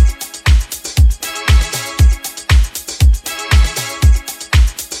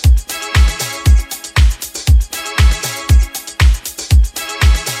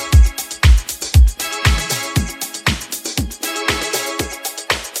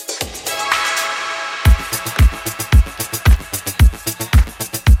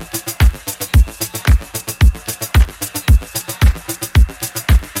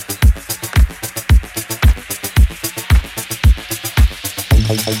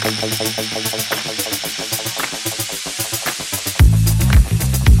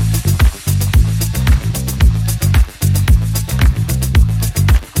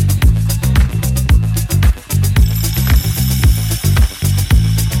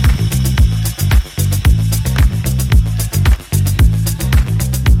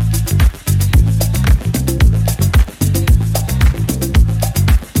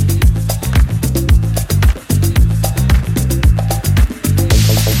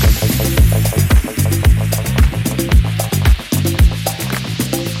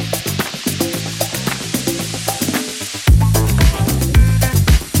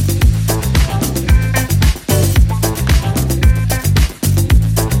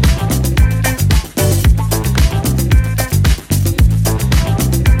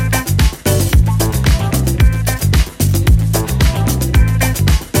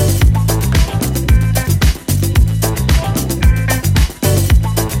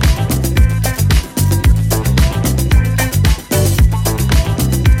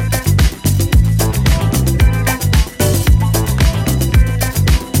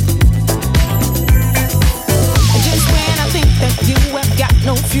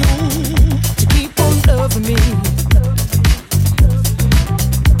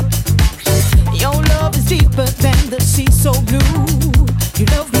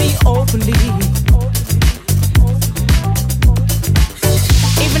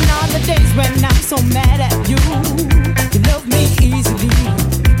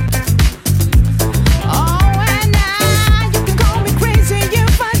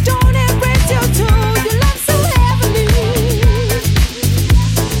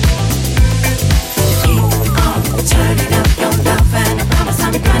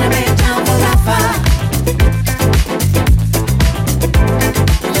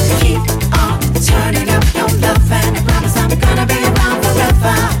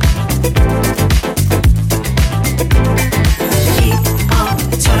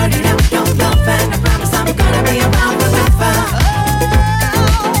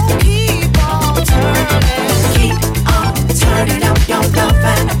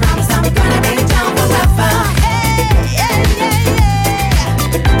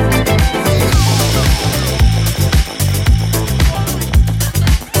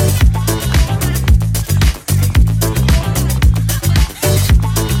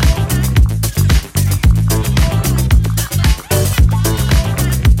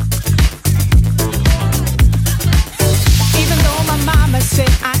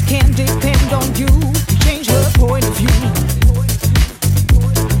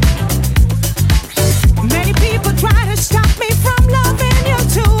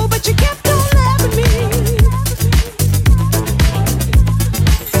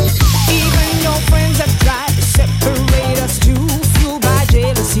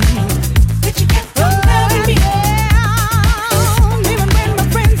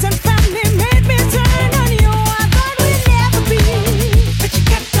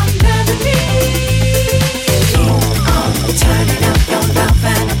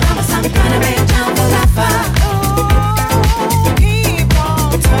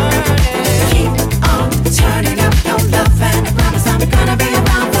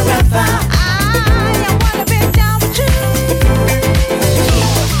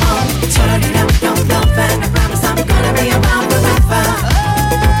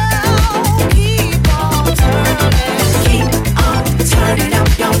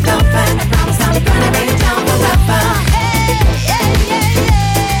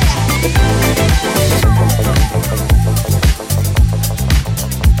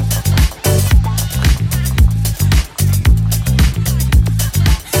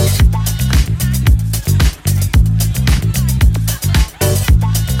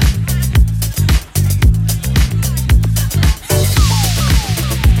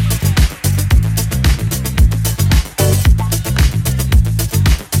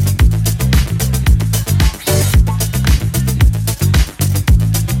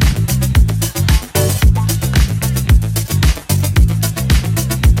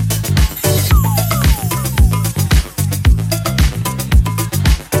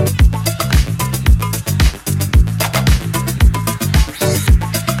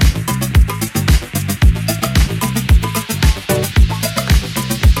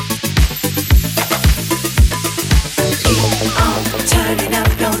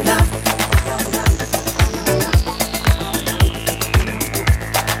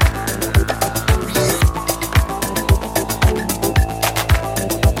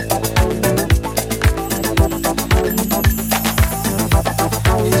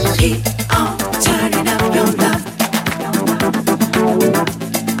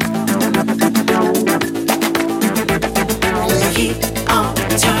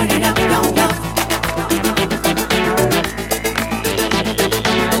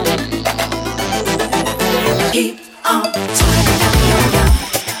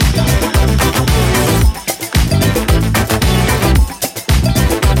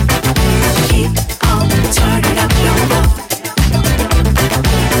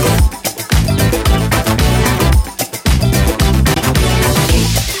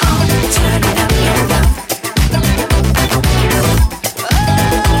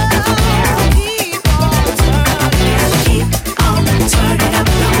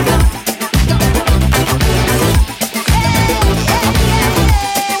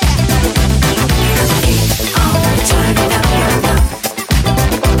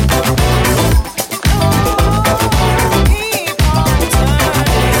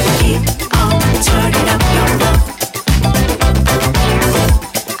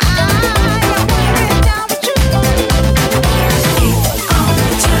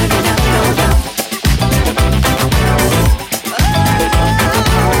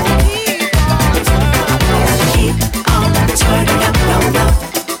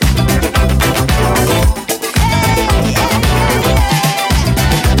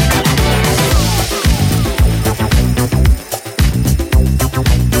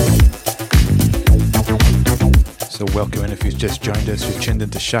 Just joined us, you're tuned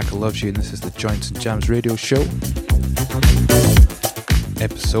into Shaka Loves You, and this is the Joints and Jams radio show,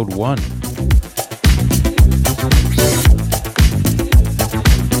 episode 1.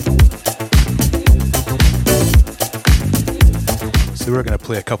 So we're going to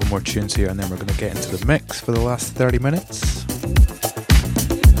play a couple more tunes here, and then we're going to get into the mix for the last 30 minutes.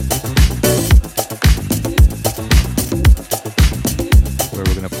 Where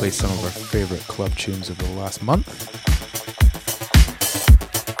we're going to play some of our favourite club tunes of the last month.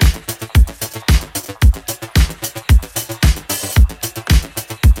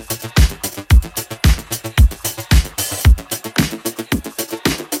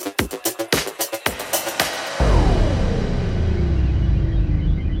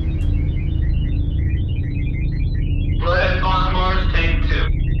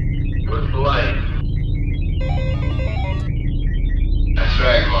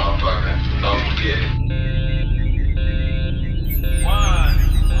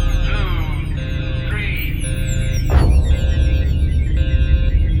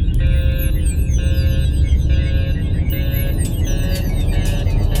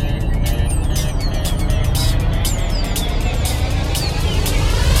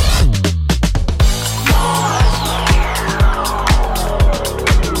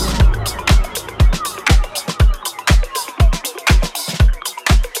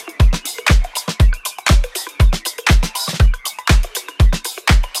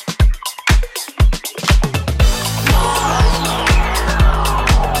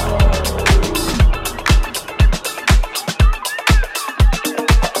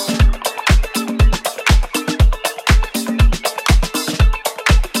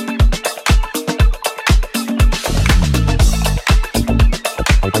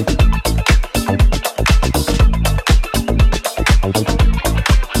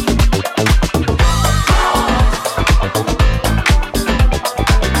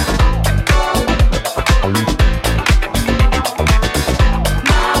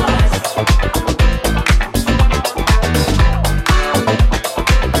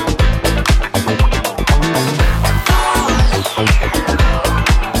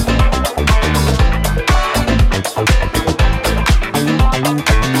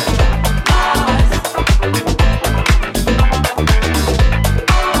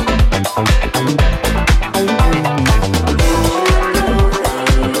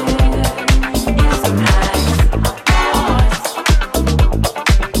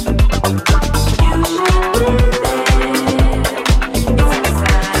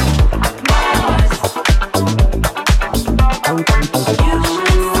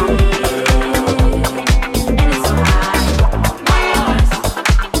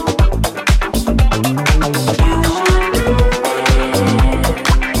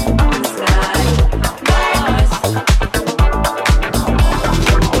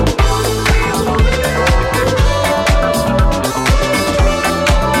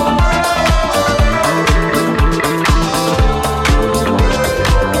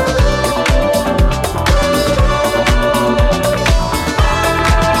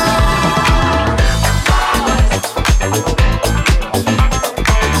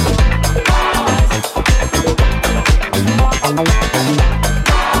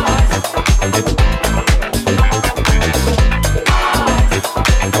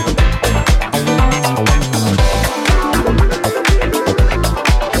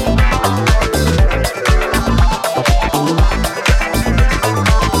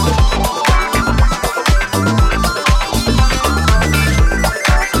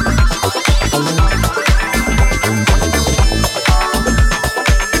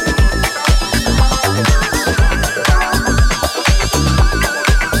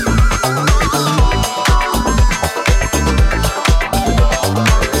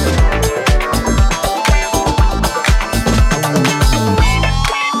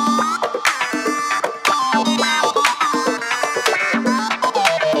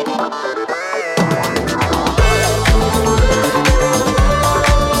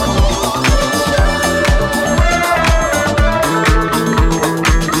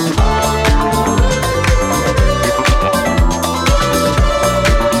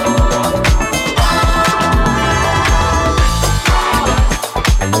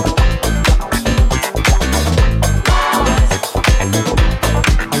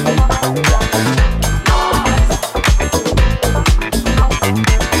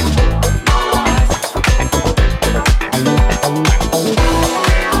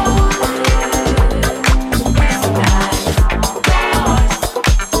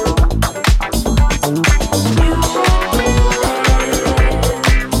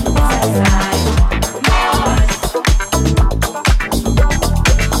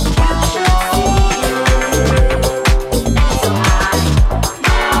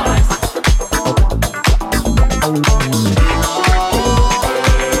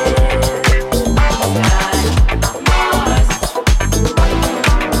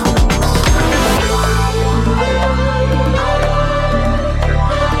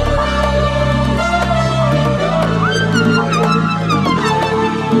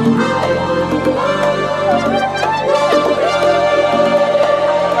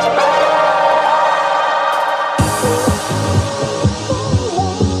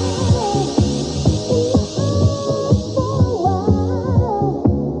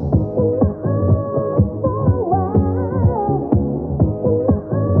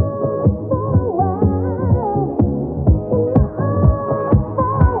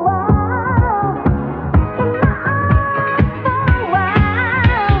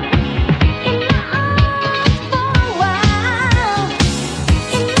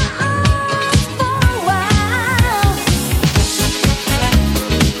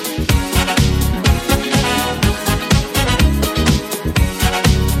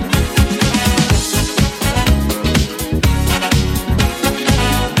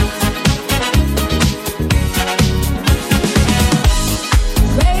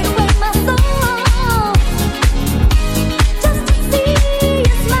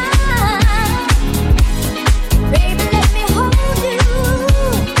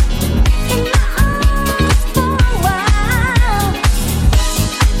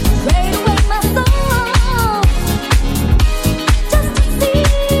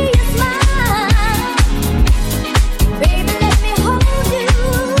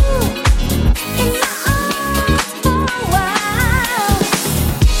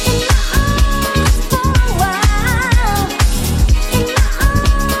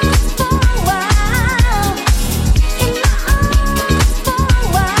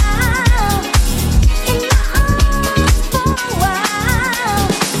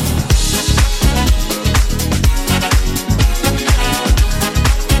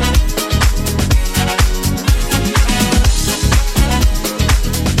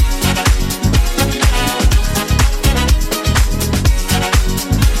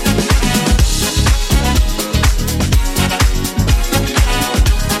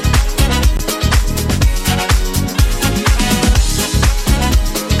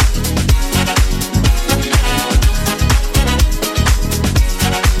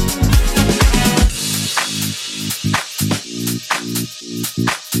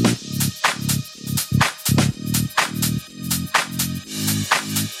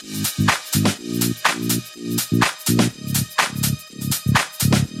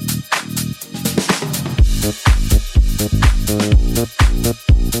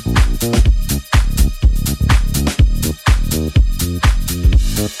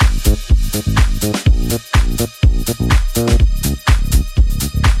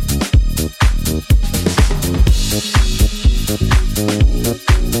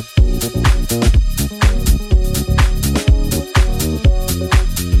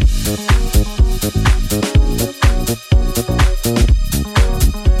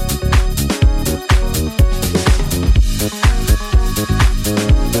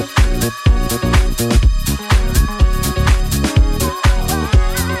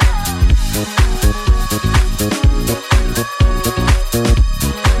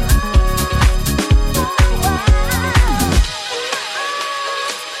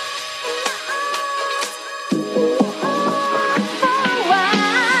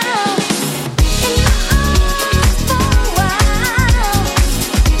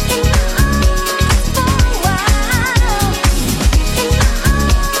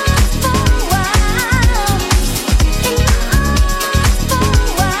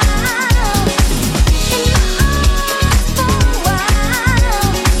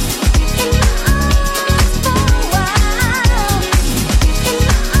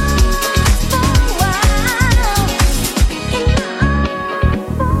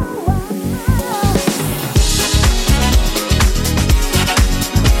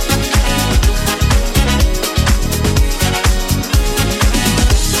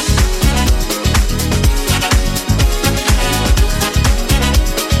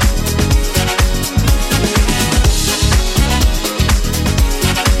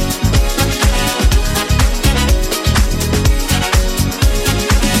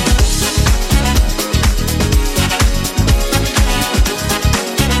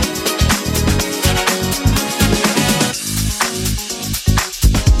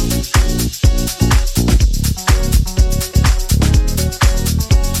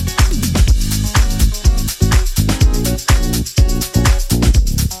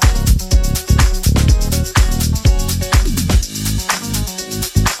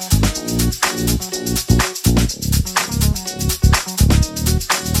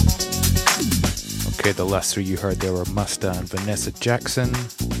 Okay, the last three you heard there were Musta and Vanessa Jackson.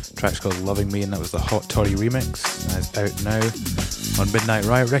 The track's called Loving Me, and that was the Hot Toddy remix. And it's out now on Midnight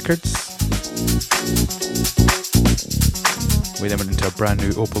Riot Records. We then went into a brand new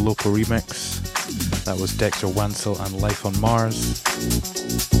Opal Lopo remix. That was Dexter Wansel and Life on Mars.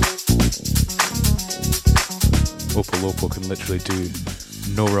 Opal Lopo can literally do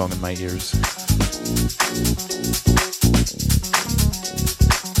no wrong in my ears.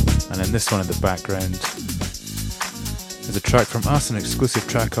 And then this one in the background is a track from us, an exclusive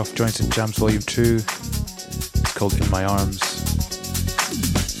track off Joints and Jams Volume 2. It's called In My Arms.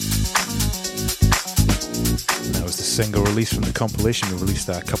 And that was the single release from the compilation. We released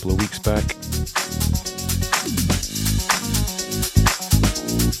that a couple of weeks back.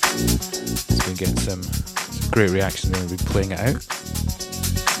 It's been getting some great reaction when we've been playing it out.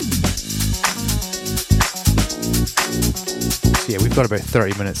 So yeah, we've got about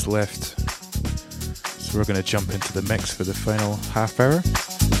 30 minutes left, so we're going to jump into the mix for the final half hour.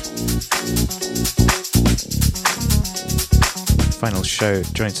 Final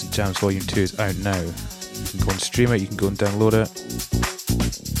shout, Joints and Jams Volume 2 is out now. You can go and stream it, you can go and download it.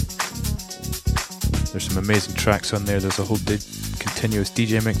 There's some amazing tracks on there, there's a whole continuous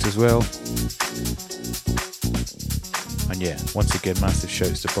DJ mix as well. And yeah, once again, massive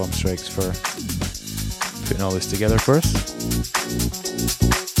shouts to Bomb Strikes for putting all this together for us.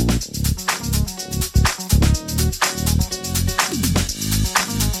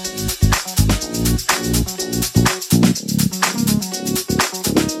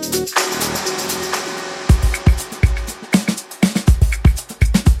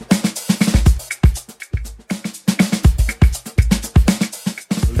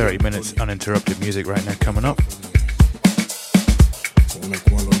 Minutes uninterrupted music right now coming up.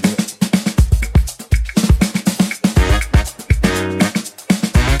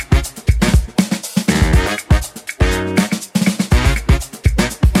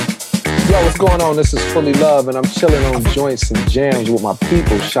 Yo, what's going on? This is Fully Love, and I'm chilling on Joints and Jams with my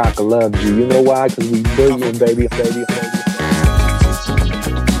people. Shaka loves you. You know why? Because we boogieing, baby.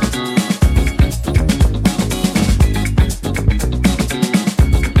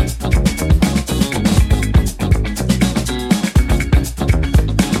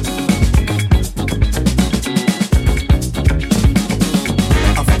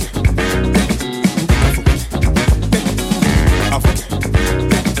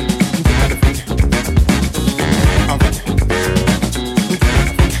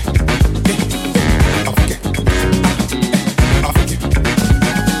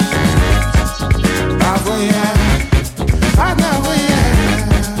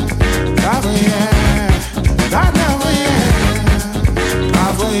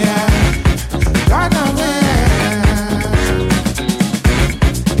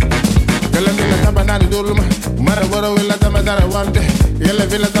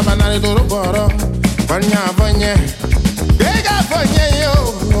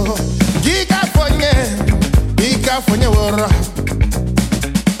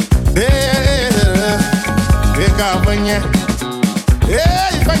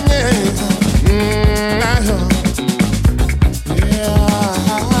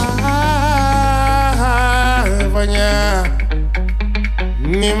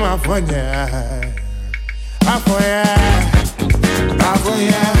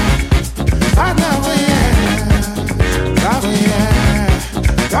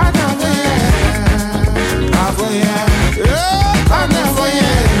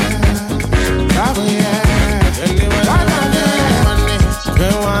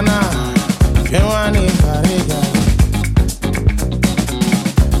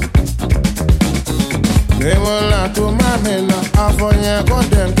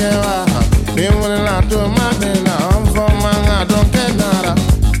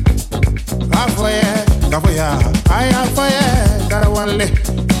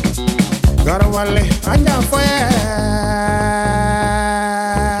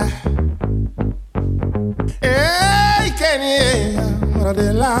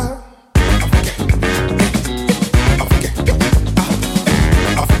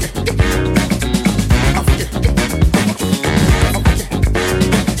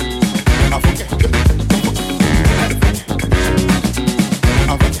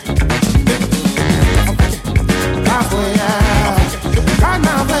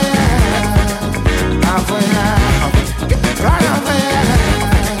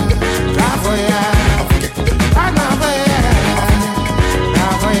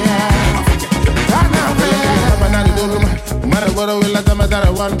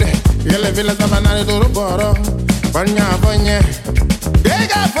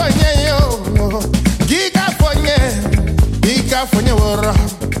 California water.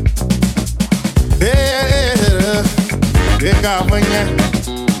 Yeah, California.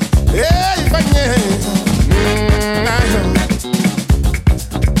 Yeah, California.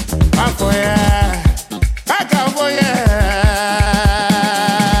 California. California.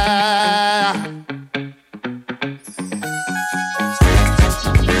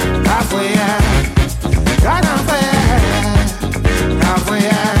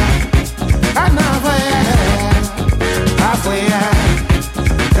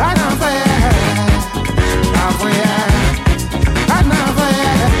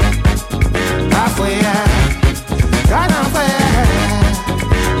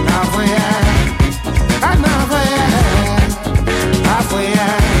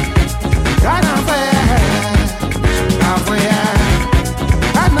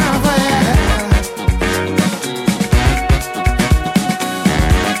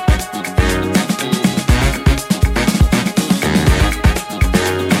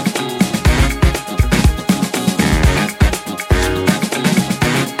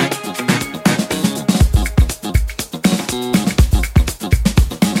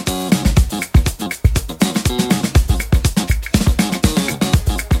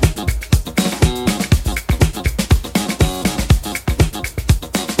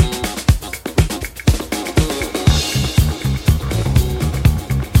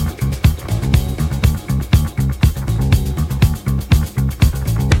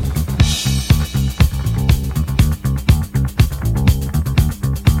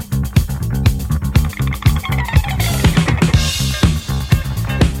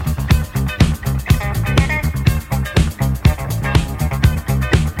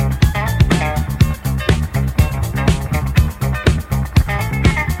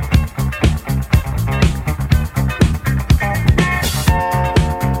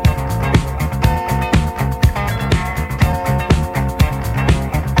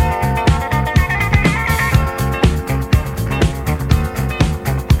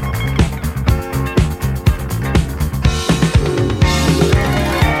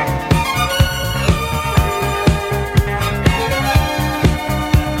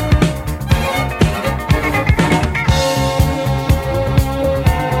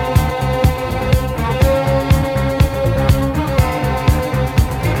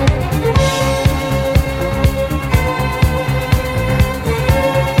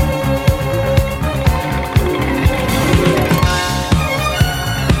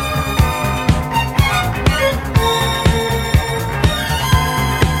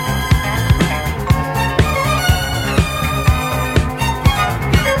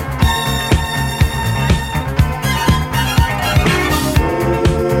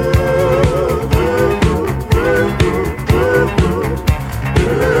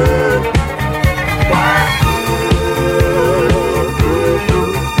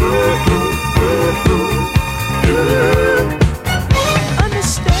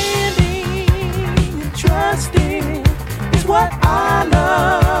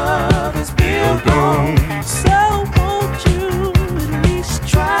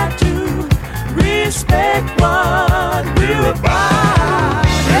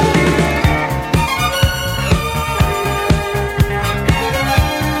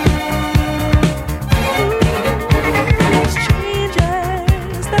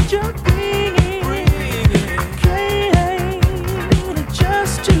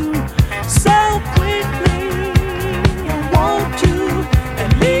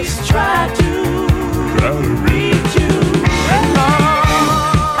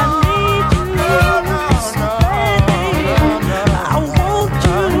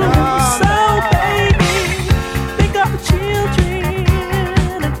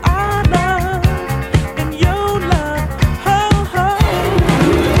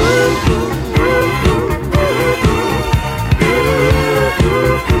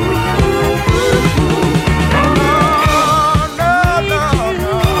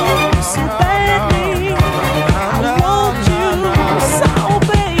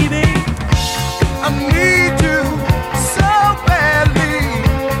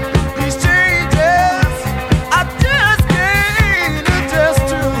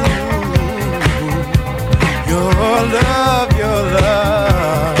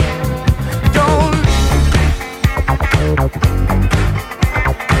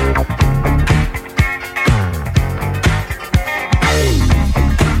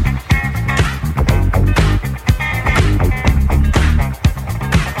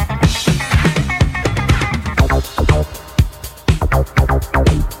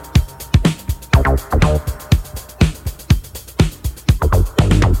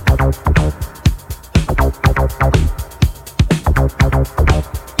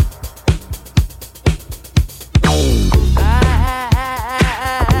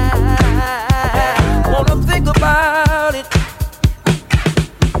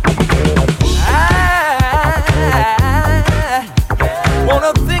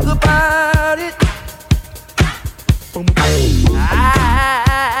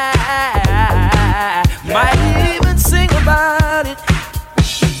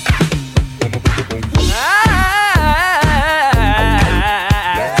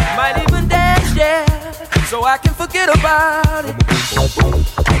 forget about it.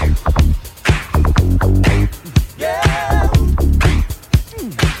 Yeah.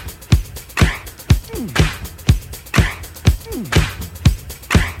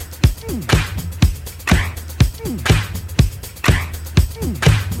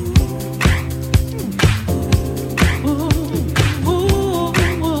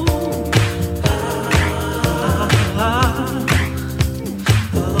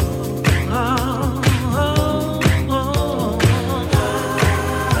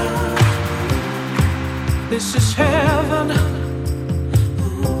 This is heaven,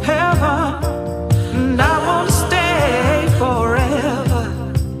 heaven, and I want to stay forever,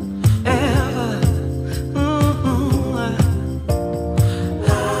 ever.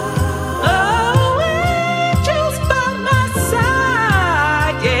 Oh, angels by my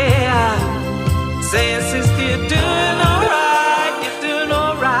side, yeah. Saying, sister, you're doing alright, you're doing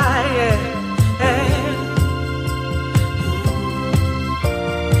alright, yeah.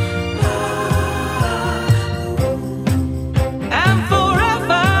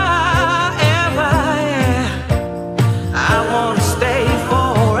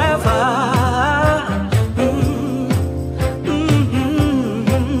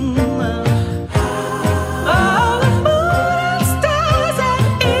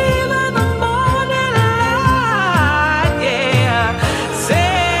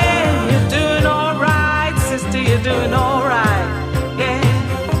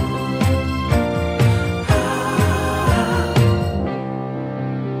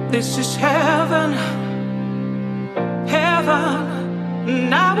 This is heaven, heaven,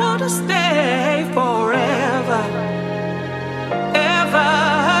 and I want to stay forever, ever.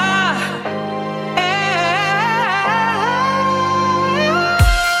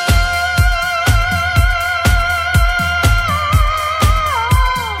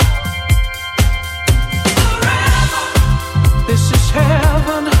 This is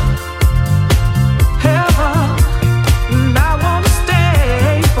heaven, heaven, and I want to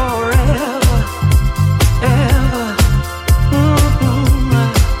stay forever, ever.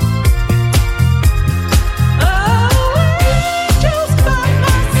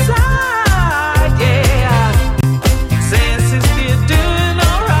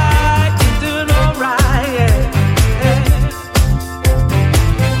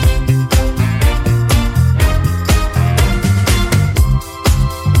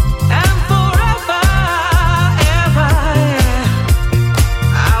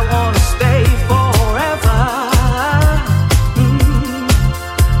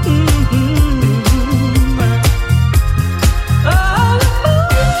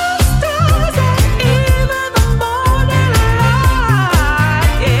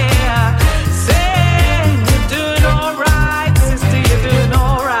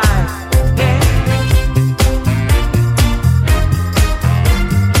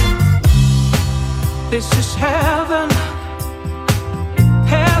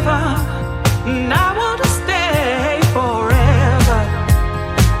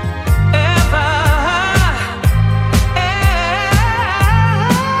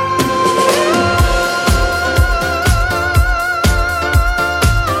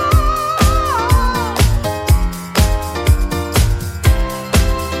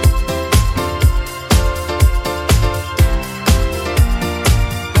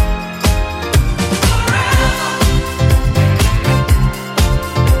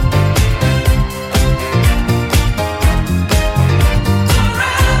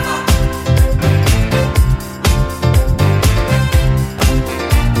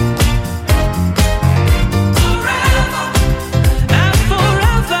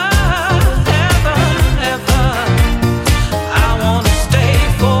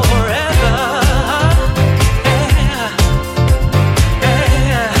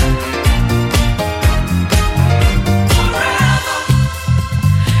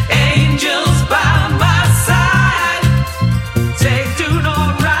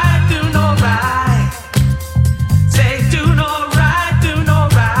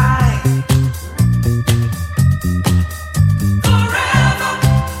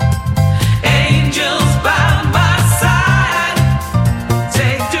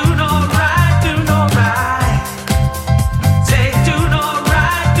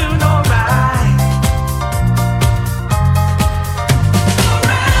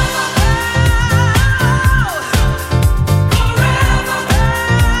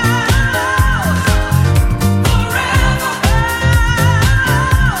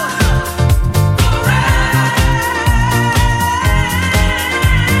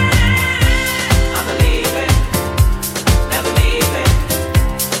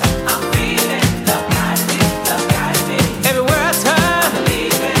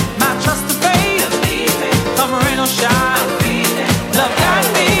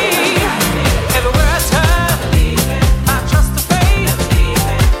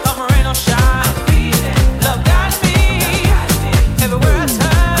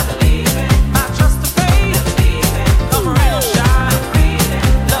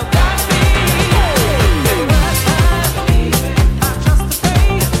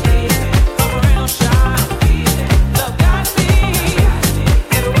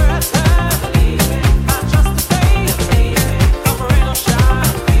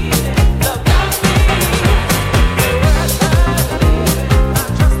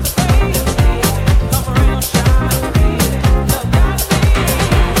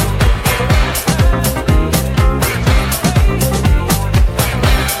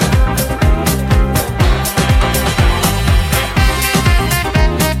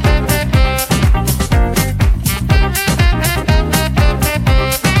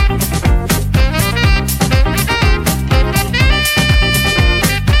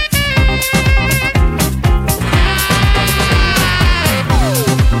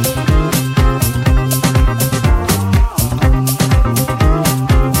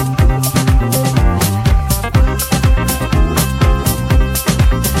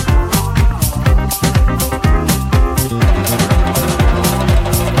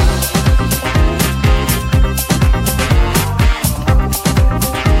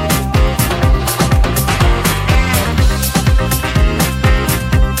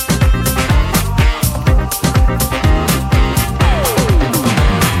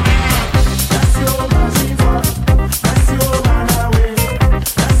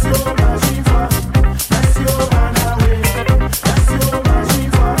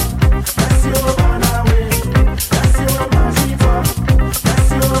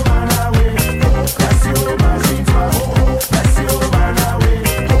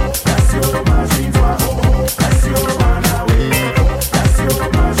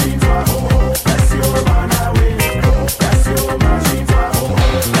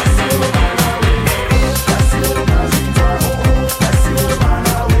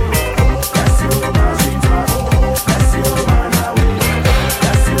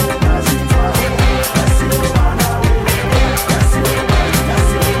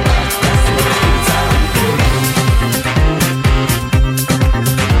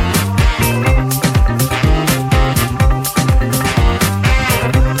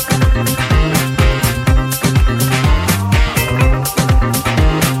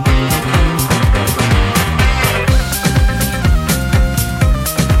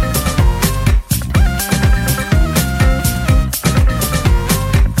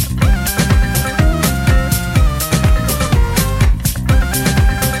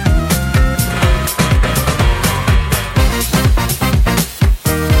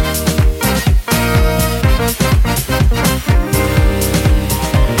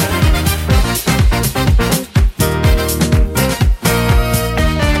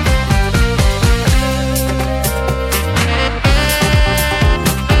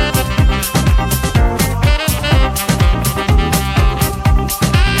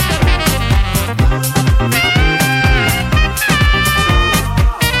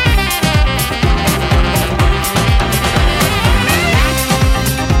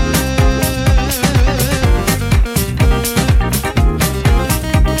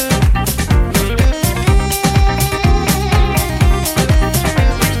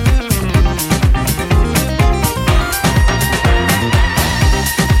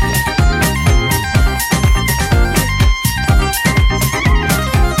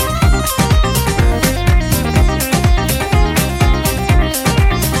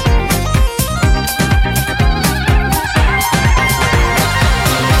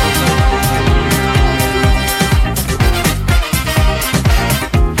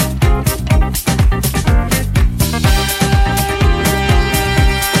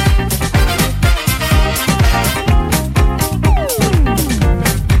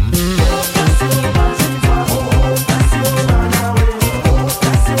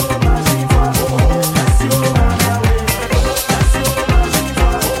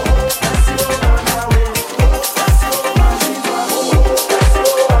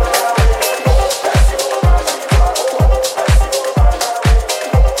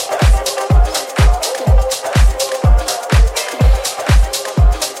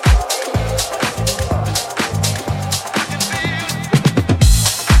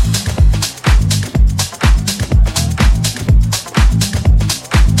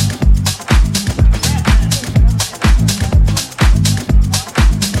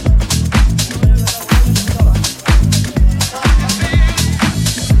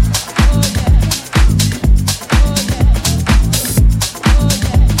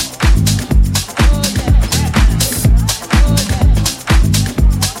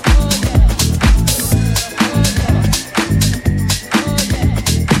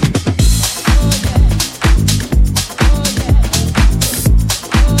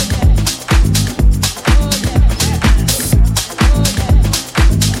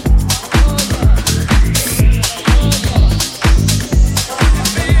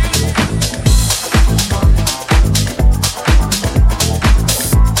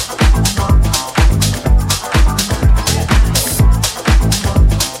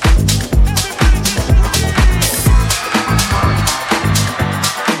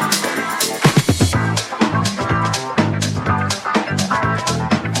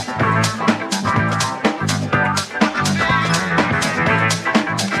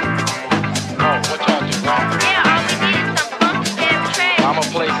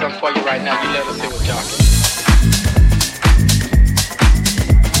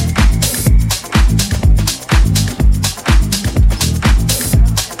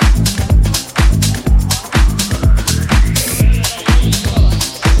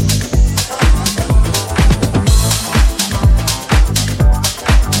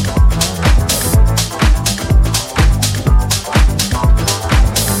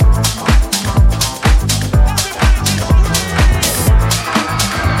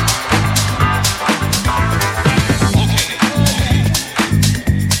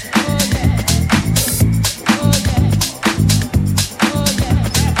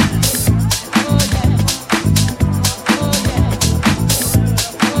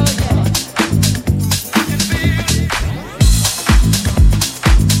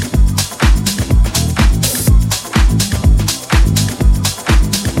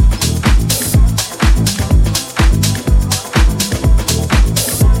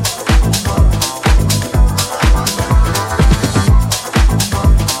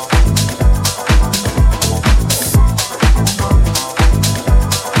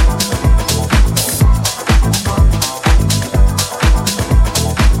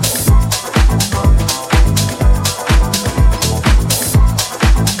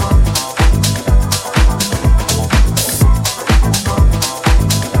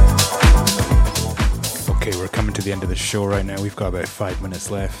 show right now. We've got about 5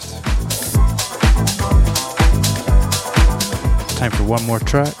 minutes left. Time for one more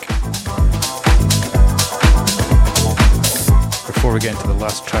track. Before we get into the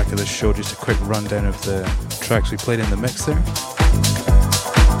last track of the show, just a quick rundown of the tracks we played in the mix there.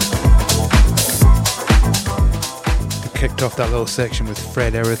 We kicked off that little section with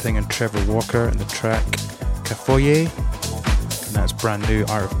Fred Everything and Trevor Walker and the track Kafoye, and that's brand new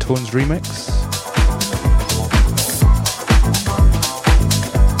Art of Tones remix.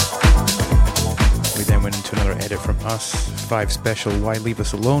 We then went into another edit from us, 5 Special Why Leave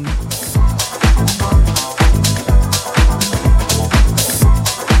Us Alone.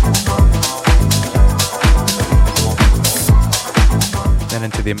 Then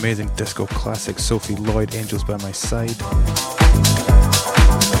into the amazing disco classic Sophie Lloyd, Angels by My Side.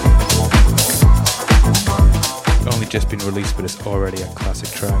 Only just been released, but it's already a classic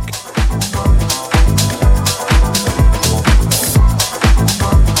track.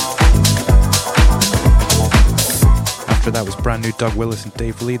 After that was brand new Doug Willis and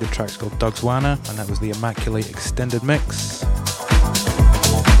Dave Lee. The track's called Doug's Wana, and that was the Immaculate Extended Mix.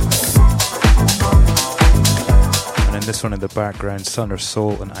 And then this one in the background, Sun or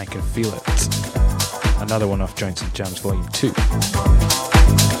Soul and I Can Feel It. Another one off Joints and Jams Volume 2.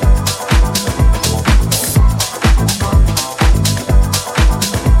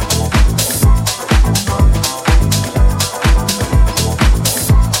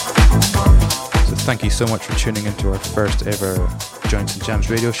 Thank you so much for tuning into our first ever Joints and Jams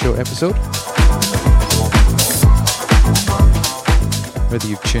radio show episode. Whether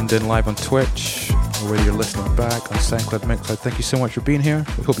you've tuned in live on Twitch or whether you're listening back on SoundCloud, Mixcloud, thank you so much for being here.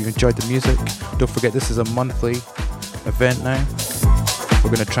 We hope you've enjoyed the music. Don't forget, this is a monthly event now.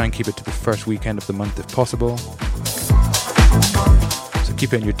 We're going to try and keep it to the first weekend of the month if possible. So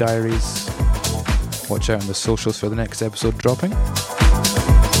keep it in your diaries. Watch out on the socials for the next episode dropping.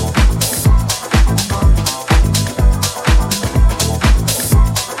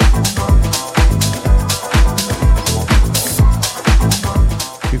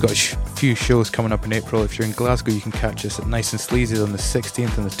 We've got a few shows coming up in April. If you're in Glasgow, you can catch us at Nice and Sleazy on the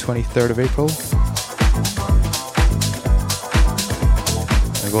 16th and the 23rd of April.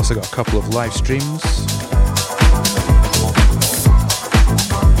 We've also got a couple of live streams.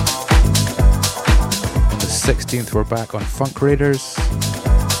 On the 16th, we're back on Funk Raiders.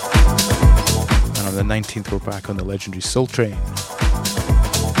 And on the 19th, we're back on the legendary Soul Train.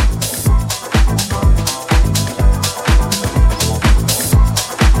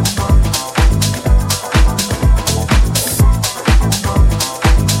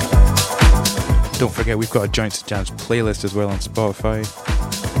 Don't forget, we've got a Joints and Jams playlist as well on Spotify.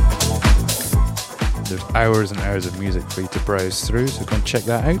 There's hours and hours of music for you to browse through, so go and check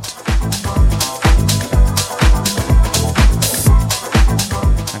that out.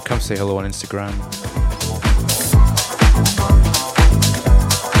 And come say hello on Instagram.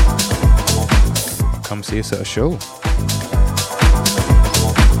 Or come see us at a show.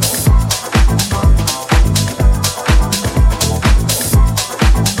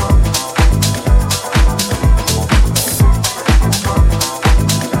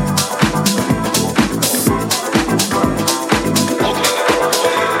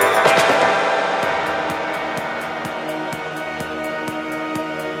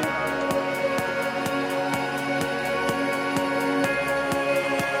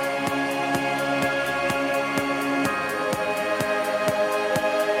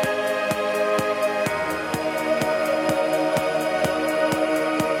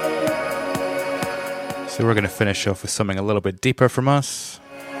 So we're going to finish off with something a little bit deeper from us.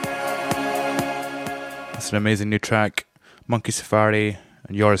 It's an amazing new track, Monkey Safari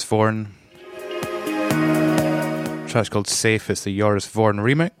and Joris Voorn. The track's called Safe. It's the Joris Voorn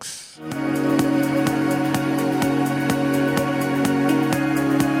remix.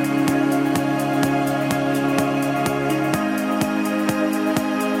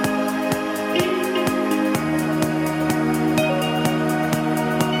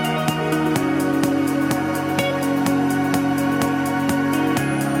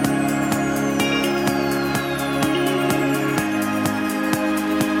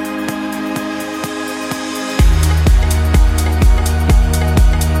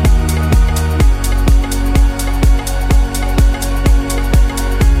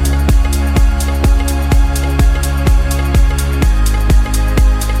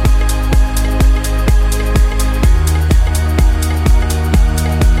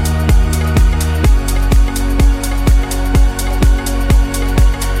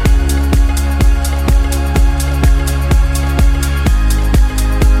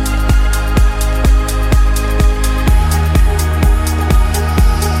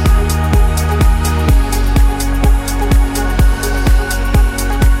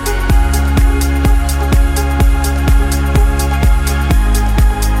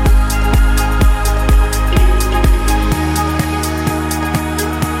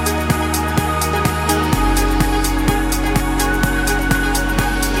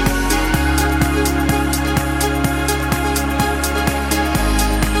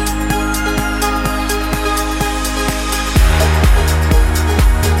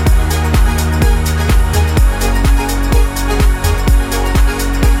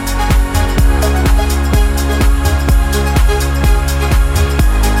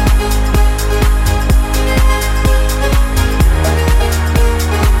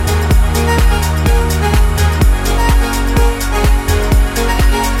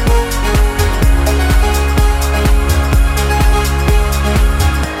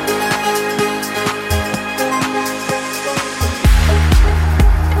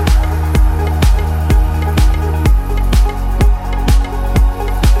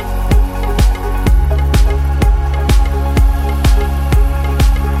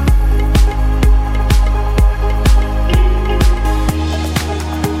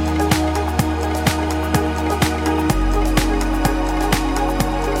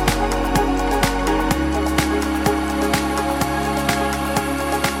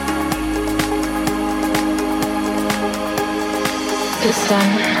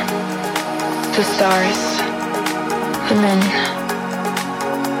 sun, the stars, the men.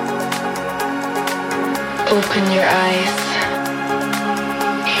 Open your eyes.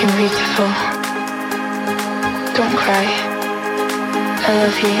 You're beautiful. Don't cry. I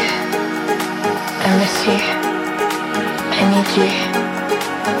love you. I miss you. I need you.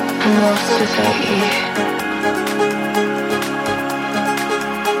 I'm lost without you.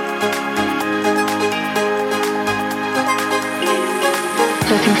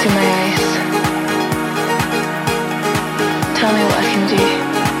 Look into my eyes. Tell me what I can do.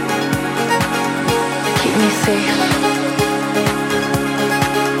 Keep me safe.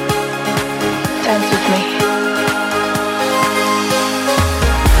 Dance with me.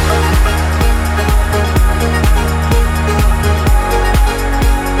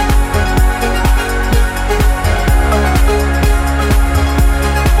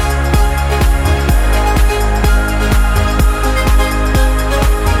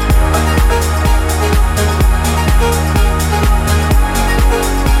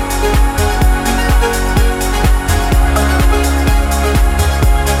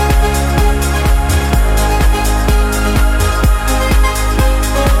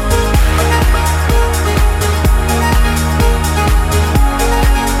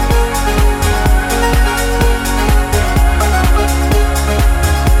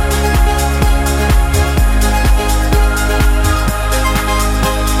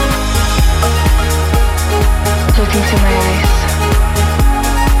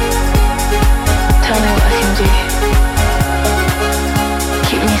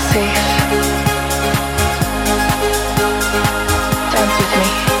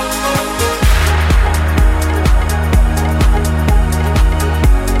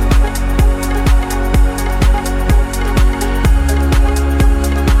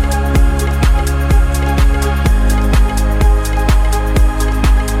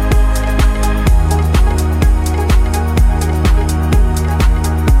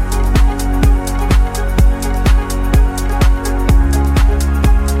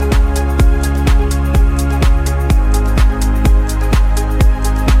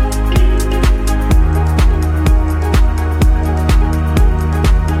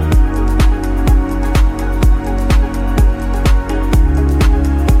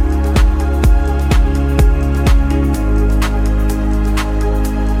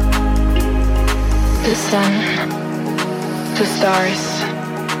 The sun, the stars,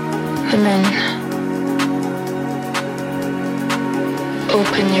 the men.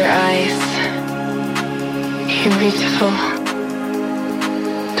 Open your eyes. You're beautiful.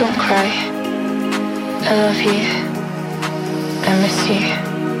 Don't cry. I love you. I miss you.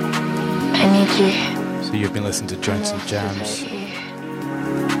 I need you. So you've been listening to Joints and Jams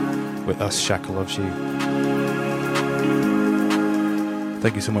with us, Shaka Loves You.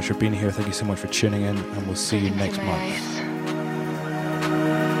 Thank you so much for being here. Thank you so much for tuning in, and we'll see you next month.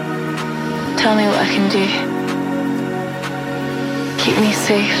 Tell me what I can do. Keep me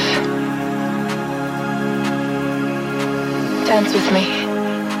safe. Dance with me.